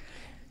talk.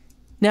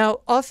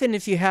 Now, often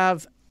if you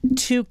have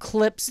two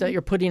clips that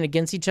you're putting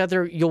against each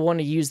other, you'll want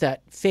to use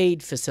that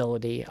fade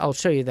facility. I'll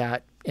show you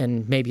that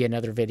in maybe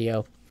another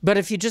video. But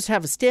if you just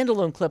have a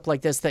standalone clip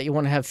like this that you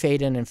want to have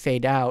fade in and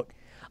fade out,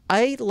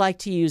 I like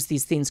to use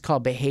these things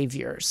called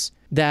behaviors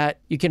that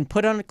you can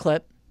put on a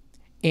clip,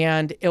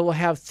 and it will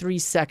have 3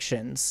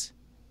 sections.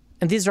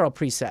 And these are all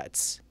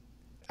presets.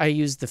 I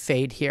use the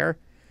fade here.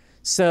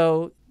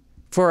 So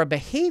for a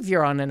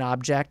behavior on an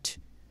object,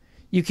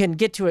 you can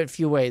get to it a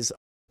few ways.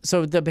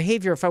 So the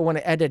behavior, if I want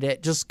to edit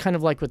it, just kind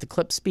of like with the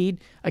clip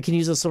speed, I can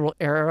use this little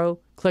arrow,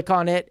 click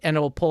on it, and it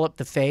will pull up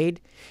the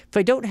fade. If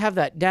I don't have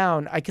that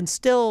down, I can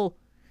still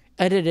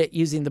edit it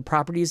using the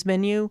properties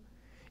menu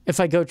if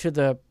I go to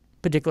the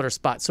particular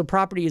spot. So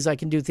properties, I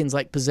can do things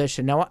like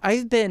position. Now,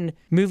 I've been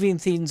moving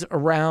things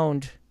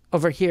around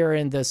over here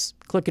in this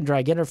click and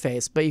drag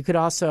interface, but you could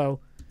also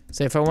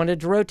say if I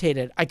wanted to rotate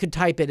it, I could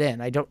type it in.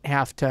 I don't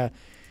have to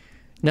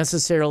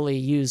necessarily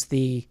use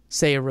the,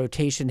 say, a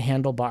rotation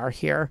handlebar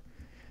here.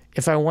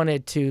 If I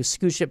wanted to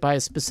scooch it by a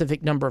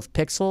specific number of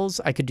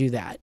pixels, I could do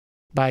that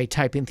by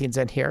typing things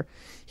in here.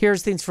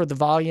 Here's things for the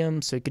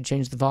volume, so you could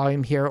change the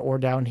volume here or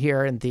down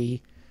here in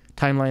the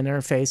timeline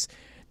interface.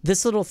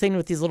 This little thing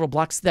with these little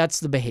blocks, that's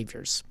the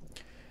behaviors.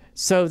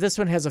 So this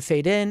one has a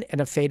fade in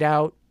and a fade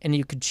out, and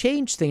you could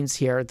change things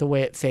here the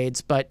way it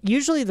fades, but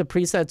usually the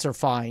presets are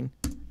fine.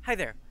 Hi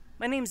there.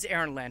 My name's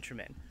Aaron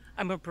Lanterman.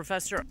 I'm a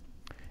professor.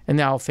 And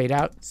now I'll fade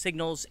out.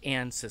 Signals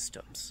and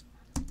Systems.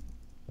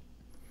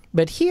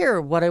 But here,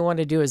 what I want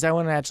to do is I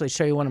want to actually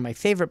show you one of my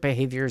favorite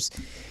behaviors.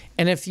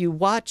 And if you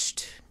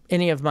watched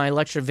any of my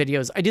lecture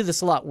videos, I do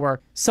this a lot where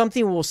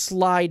something will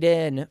slide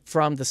in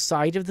from the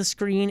side of the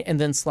screen and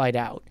then slide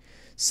out.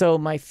 So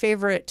my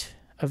favorite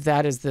of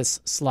that is this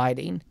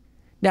sliding.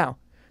 Now,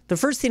 the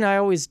first thing I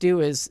always do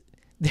is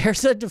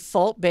there's a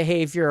default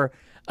behavior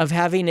of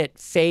having it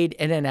fade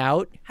in and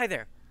out. Hi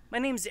there. My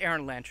name's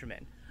Aaron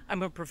Lanterman.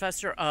 I'm a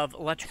professor of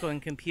electrical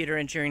and computer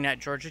engineering at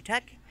Georgia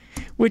Tech.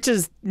 Which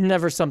is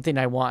never something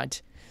I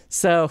want.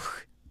 So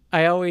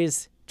I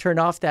always turn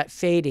off that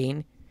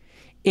fading.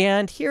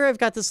 And here I've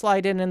got the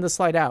slide in and the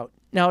slide out.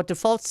 Now it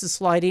defaults to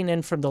sliding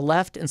in from the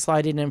left and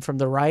sliding in from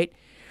the right.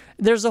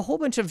 There's a whole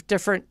bunch of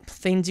different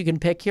things you can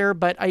pick here,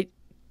 but I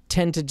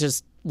tend to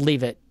just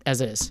leave it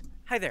as is.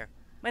 Hi there.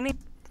 My name.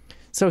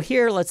 So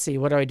here, let's see,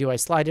 what do? I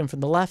slide in from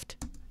the left.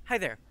 Hi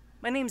there.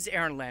 My name's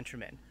Aaron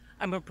Lanterman.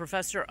 I'm a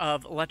professor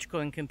of electrical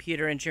and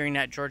computer engineering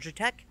at Georgia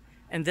Tech,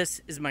 and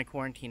this is my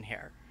quarantine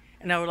hair.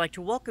 And I would like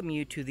to welcome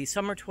you to the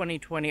summer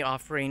 2020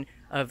 offering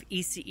of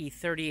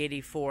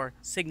ECE3084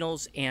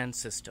 Signals and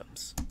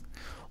Systems.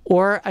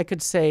 Or I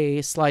could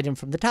say slide in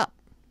from the top.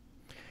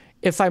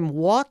 If I'm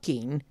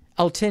walking,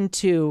 I'll tend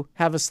to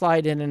have a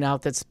slide in and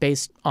out that's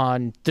based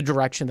on the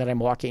direction that I'm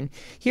walking.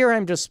 Here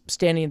I'm just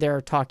standing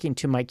there talking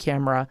to my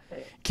camera.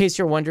 In case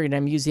you're wondering,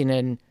 I'm using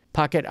a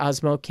Pocket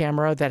Osmo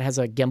camera that has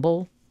a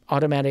gimbal,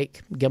 automatic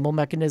gimbal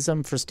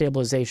mechanism for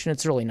stabilization.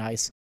 It's really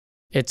nice.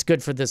 It's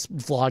good for this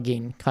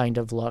vlogging kind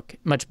of look,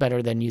 much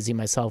better than using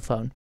my cell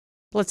phone.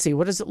 Let's see,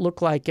 what does it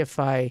look like if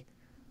I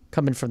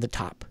come in from the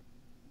top?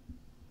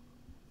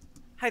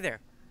 Hi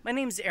there, my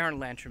name is Aaron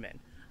Lanterman.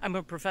 I'm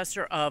a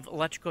professor of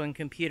electrical and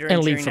computer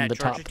And lead engineering from at the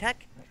Georgia top.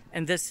 Tech,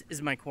 and this is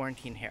my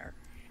quarantine hair.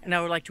 And I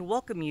would like to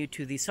welcome you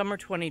to the summer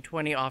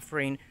 2020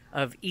 offering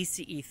of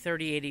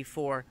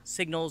ECE3084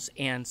 Signals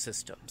and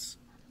Systems.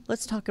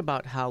 Let's talk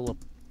about how...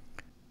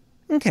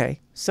 Okay,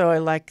 so I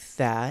like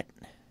that.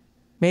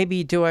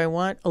 Maybe do I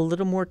want a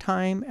little more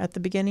time at the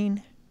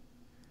beginning?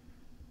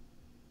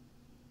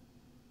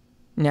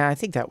 Nah, I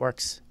think that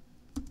works.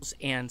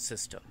 And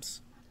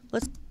Systems.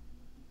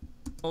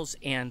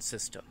 And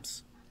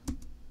Systems.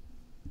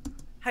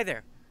 Hi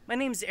there, my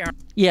name's Aaron.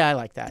 Yeah, I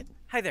like that.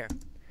 Hi there.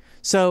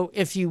 So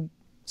if you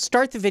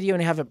start the video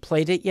and haven't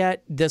played it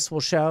yet, this will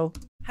show.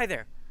 Hi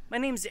there, my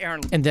name's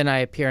Aaron. And then I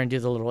appear and do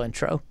the little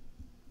intro.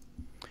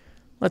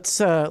 Let's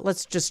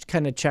just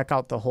kind of check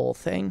out the whole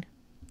thing.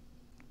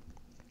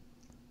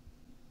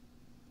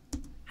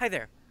 Hi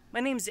there, my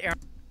name's Aaron.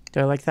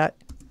 Do I like that?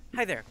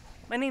 Hi there,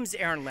 my name's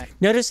Aaron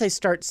Lanterman. Notice I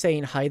start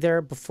saying hi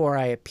there before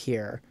I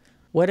appear.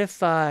 What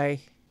if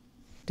I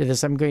do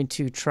this? I'm going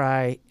to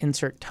try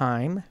insert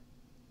time.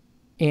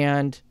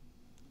 And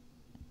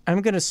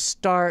I'm going to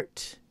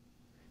start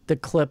the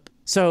clip.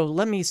 So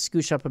let me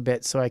scooch up a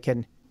bit so I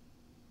can.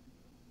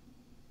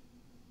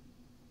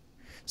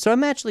 So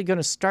I'm actually going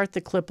to start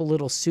the clip a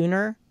little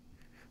sooner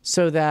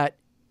so that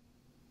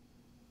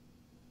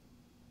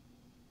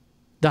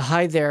the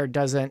hi there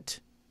doesn't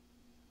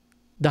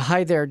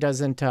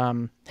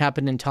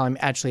happen until I'm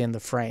actually in the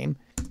frame.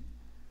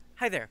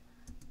 Hi there.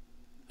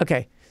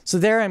 Okay, so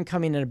there I'm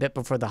coming in a bit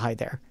before the hi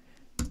there.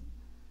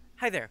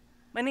 Hi there,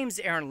 my name's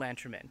Aaron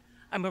Lanterman.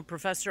 I'm a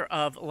professor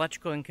of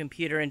electrical and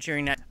computer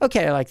engineering at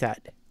Okay, I like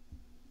that.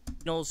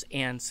 Signals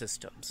and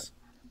Systems.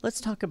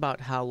 Let's talk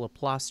about how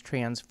Laplace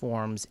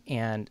transforms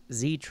and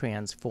Z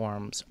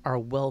transforms are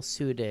well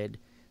suited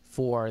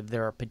for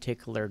their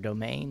particular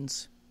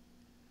domains.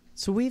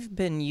 So we've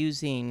been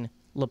using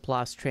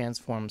Laplace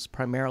transforms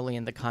primarily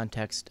in the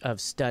context of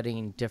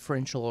studying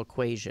differential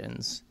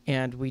equations,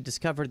 and we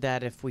discovered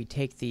that if we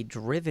take the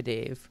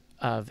derivative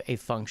of a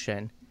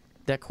function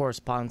that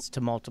corresponds to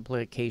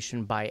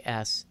multiplication by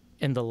s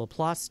in the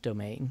Laplace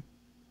domain.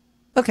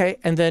 Okay,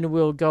 and then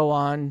we'll go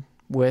on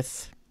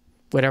with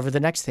whatever the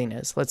next thing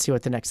is. Let's see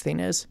what the next thing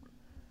is.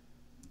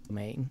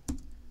 Domain.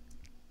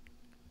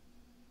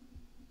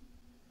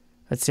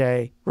 Let's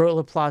say rote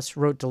Laplace,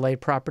 rote delay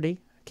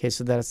property. Okay,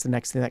 so that's the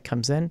next thing that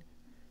comes in.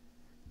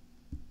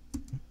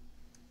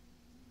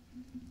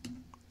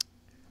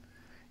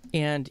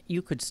 And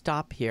you could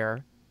stop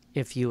here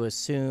if you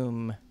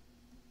assume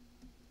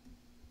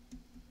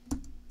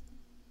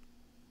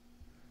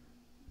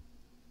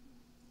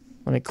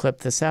let me clip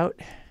this out.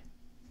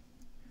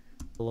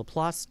 The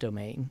Laplace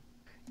domain.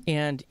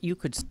 And you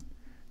could,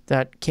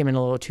 that came in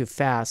a little too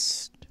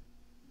fast,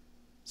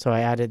 so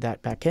I added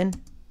that back in.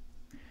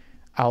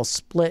 I'll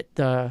split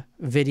the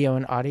video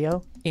and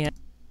audio and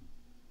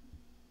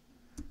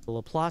the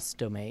Laplace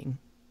domain.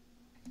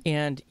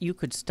 And you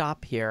could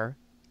stop here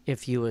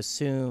if you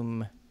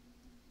assume,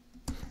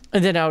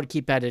 and then I would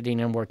keep editing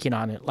and working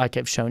on it like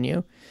I've shown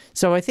you.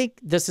 So I think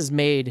this has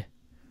made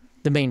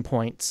the main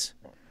points.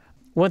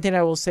 One thing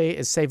I will say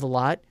is save a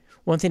lot.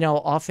 One thing I'll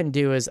often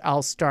do is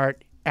I'll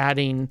start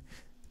adding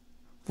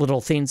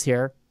little things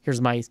here. Here's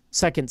my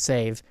second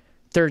save,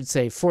 third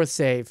save, fourth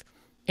save.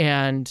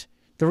 And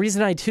the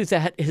reason I do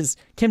that is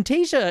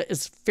Camtasia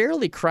is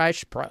fairly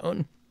crash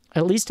prone,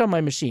 at least on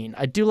my machine.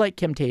 I do like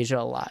Camtasia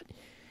a lot.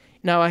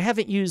 Now, I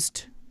haven't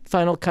used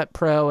Final Cut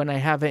Pro and I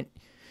haven't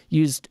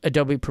used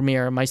Adobe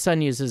Premiere. My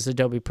son uses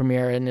Adobe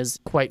Premiere and is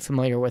quite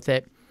familiar with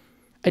it.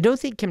 I don't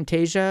think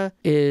Camtasia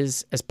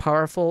is as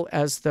powerful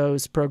as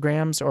those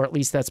programs, or at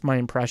least that's my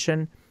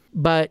impression.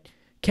 But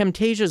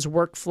Camtasia's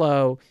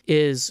workflow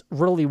is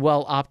really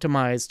well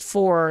optimized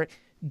for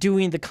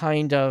doing the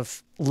kind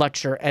of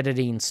lecture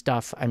editing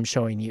stuff I'm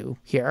showing you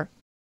here.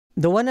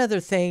 The one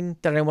other thing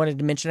that I wanted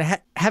to mention, I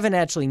haven't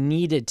actually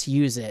needed to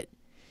use it,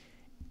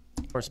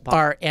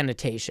 are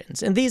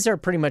annotations. And these are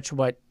pretty much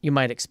what you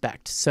might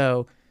expect.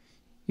 So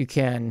you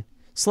can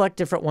select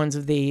different ones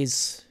of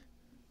these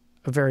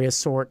of various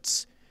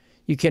sorts.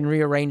 You can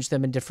rearrange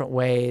them in different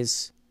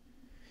ways.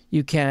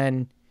 You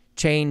can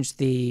change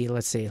the,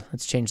 let's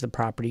change the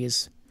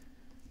properties.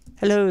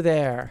 Hello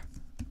there.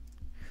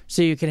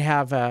 So you can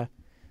have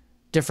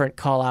different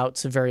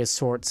callouts of various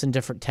sorts and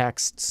different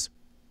texts.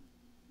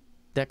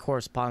 That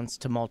corresponds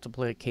to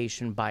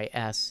multiplication by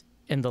s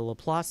in the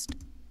Laplace.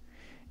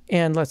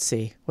 And let's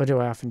see, what do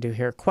I often do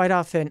here? Quite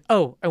often,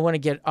 I want to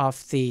get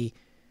off the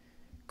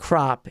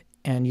crop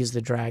and use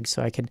the drag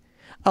so I can,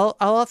 I'll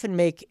often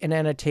make an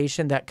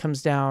annotation that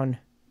comes down.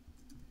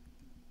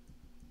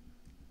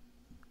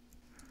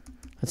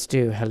 Let's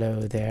do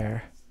hello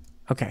there.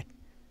 Okay.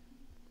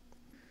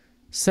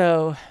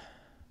 So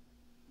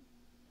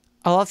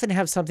I'll often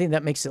have something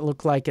that makes it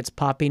look like it's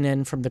popping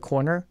in from the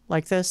corner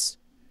like this.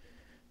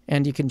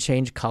 And you can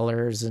change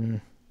colors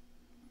and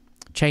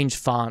change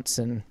fonts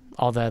and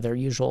all the other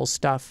usual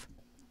stuff.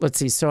 Let's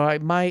see. So I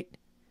might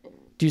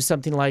do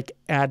something like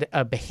add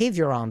a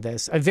behavior on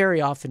this. I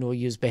very often will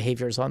use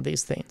behaviors on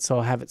these things. So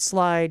I'll have it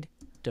slide,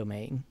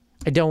 domain.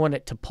 I don't want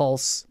it to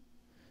pulse.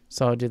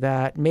 So I'll do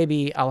that.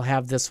 Maybe I'll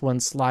have this one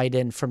slide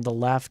in from the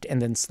left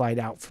and then slide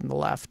out from the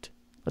left.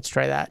 Let's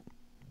try that.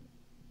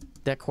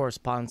 That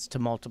corresponds to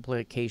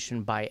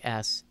multiplication by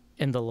S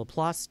in the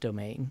Laplace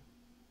domain.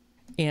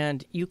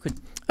 And you could...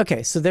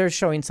 Okay, so they're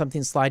showing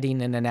something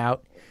sliding in and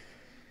out.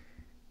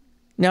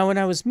 Now, when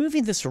I was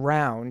moving this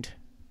around,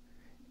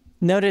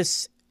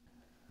 notice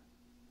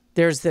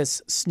there's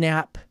this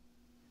snap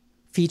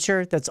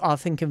feature that's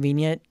often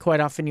convenient. Quite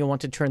often you'll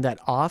want to turn that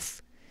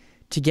off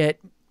to get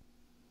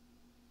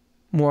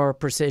more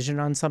precision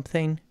on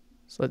something.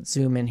 So let's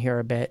zoom in here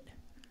a bit.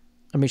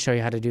 Let me show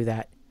you how to do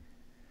that.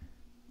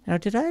 Now,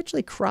 did I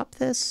actually crop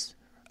this?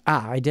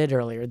 Ah, I did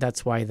earlier.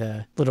 That's why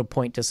the little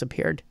point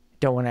disappeared.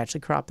 Don't want to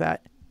actually crop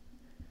that.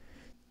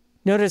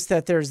 Notice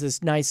that there's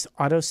this nice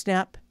auto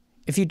snap.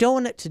 If you don't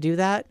want it to do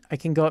that, I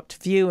can go up to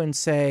View and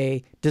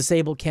say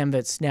Disable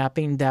Canvas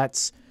Snapping.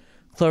 That's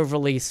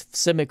cloverleaf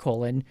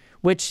semicolon,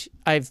 which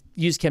I've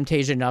used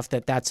Camtasia enough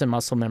that that's in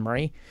muscle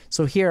memory.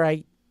 So here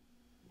I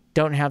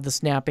don't have the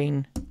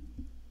snapping.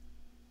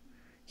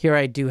 Here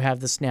I do have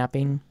the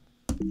snapping.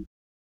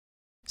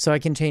 So I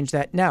can change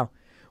that. Now,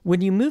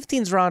 when you move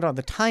things around on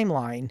the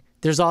timeline,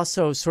 there's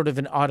also sort of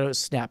an auto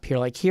snap here.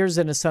 Like here's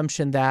an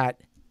assumption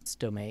that it's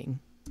domain,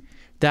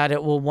 that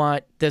it will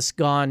want this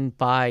gone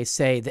by,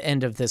 say, the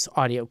end of this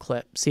audio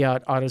clip. See how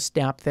it auto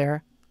snap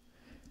there?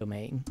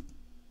 Domain,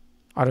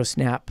 auto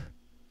snap,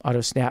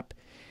 auto snap.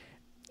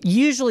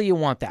 Usually you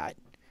want that,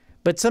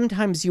 but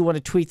sometimes you want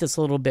to tweak this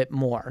a little bit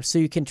more. So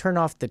you can turn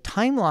off the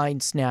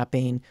timeline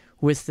snapping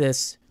with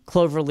this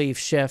cloverleaf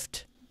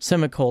shift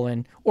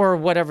semicolon or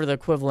whatever the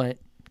equivalent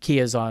key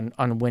is on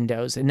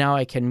Windows. And now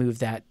I can move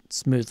that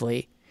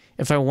smoothly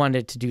if I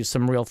wanted to do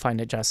some real fine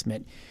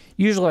adjustment.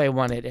 Usually I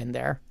want it in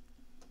there.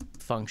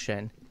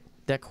 Function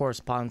that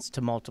corresponds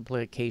to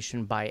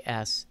multiplication by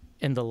S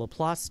in the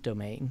Laplace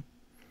domain.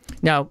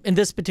 Now, in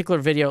this particular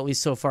video, at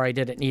least so far, I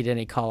didn't need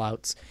any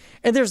callouts.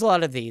 And there's a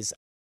lot of these.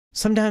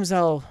 Sometimes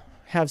I'll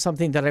have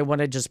something that I want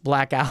to just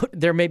black out.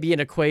 There may be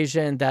an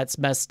equation that's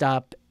messed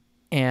up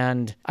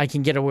and I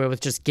can get away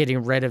with just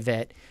getting rid of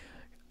it.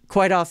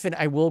 Quite often,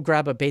 I will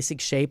grab a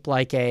basic shape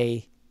like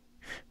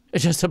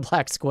just a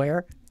black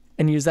square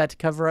and use that to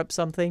cover up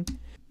something.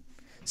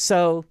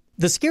 So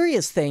the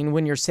scariest thing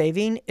when you're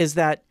saving is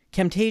that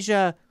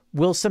Camtasia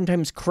will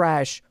sometimes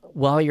crash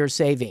while you're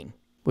saving,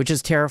 which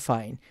is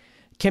terrifying.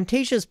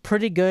 Camtasia is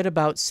pretty good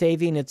about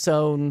saving its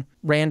own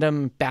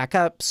random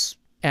backups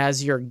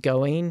as you're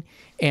going.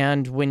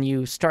 And when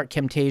you start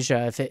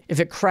Camtasia, if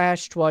it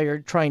crashed while you're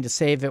trying to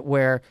save it,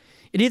 where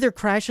it either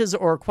crashes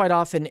or quite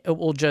often it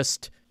will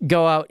just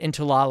go out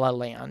into La La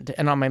Land.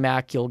 And on my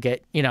Mac, you'll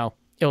get,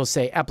 it'll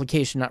say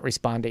application not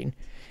responding.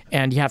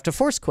 And you have to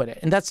force quit it.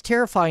 And that's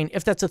terrifying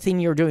if that's a thing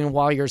you're doing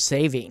while you're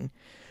saving.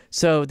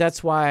 So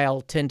that's why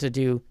I'll tend to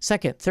do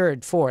second,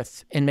 third,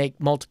 fourth, and make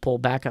multiple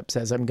backups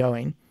as I'm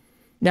going.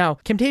 Now,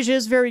 Camtasia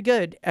is very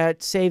good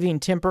at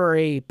saving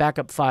temporary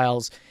backup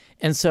files.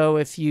 And so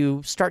if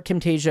you start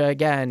Camtasia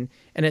again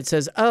and it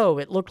says, oh,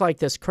 it looked like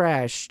this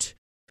crashed,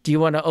 do you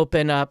want to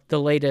open up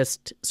the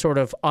latest sort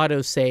of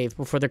autosave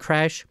before the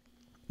crash?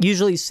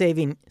 Usually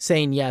saying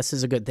yes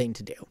is a good thing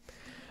to do.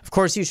 Of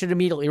course, you should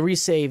immediately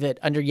resave it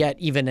under yet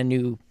even a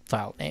new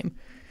file name.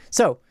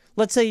 So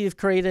let's say you've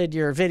created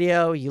your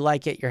video, you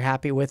like it, you're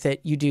happy with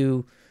it. You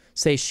do,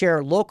 say,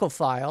 share local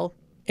file,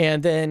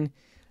 and then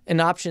in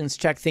options,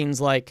 check things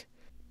like,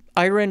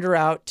 I render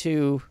out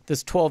to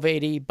this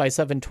 1280 by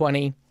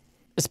 720,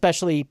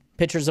 especially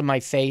pictures of my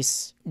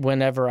face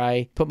whenever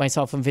I put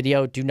myself in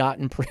video do not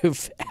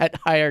improve at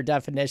higher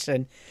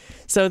definition.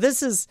 So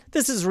this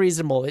is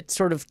reasonable. It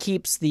sort of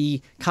keeps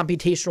the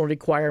computational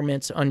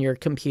requirements on your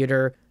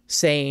computer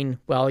sane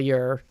while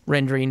you're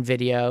rendering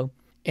video.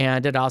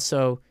 And it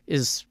also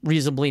is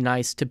reasonably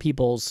nice to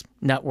people's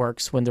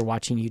networks when they're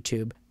watching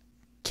YouTube.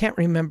 Can't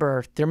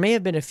remember. There may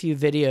have been a few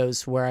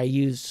videos where I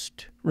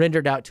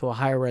rendered out to a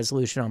higher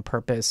resolution on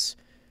purpose.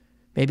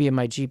 Maybe in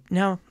my Jeep.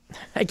 No,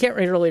 I can't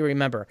really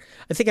remember.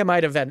 I think I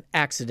might have had an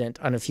accident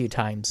on a few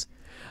times.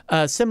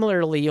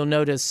 Similarly, you'll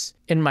notice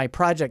in my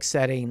project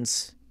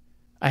settings,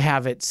 I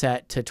have it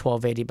set to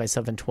 1280 by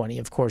 720.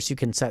 Of course, you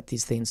can set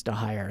these things to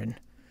higher. And,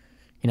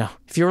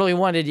 if you really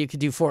wanted, you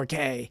could do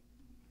 4K.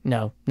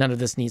 No, none of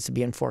this needs to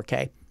be in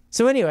 4K.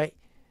 So anyway,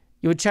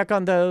 you would check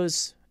on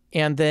those.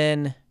 And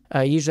then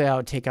usually I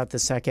would take out the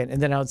second.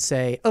 And then I would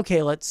say,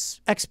 okay,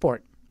 let's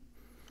export.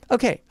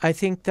 Okay, I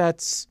think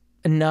that's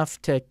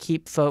enough to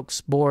keep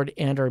folks bored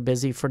and or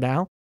busy for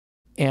now.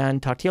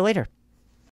 And talk to you later.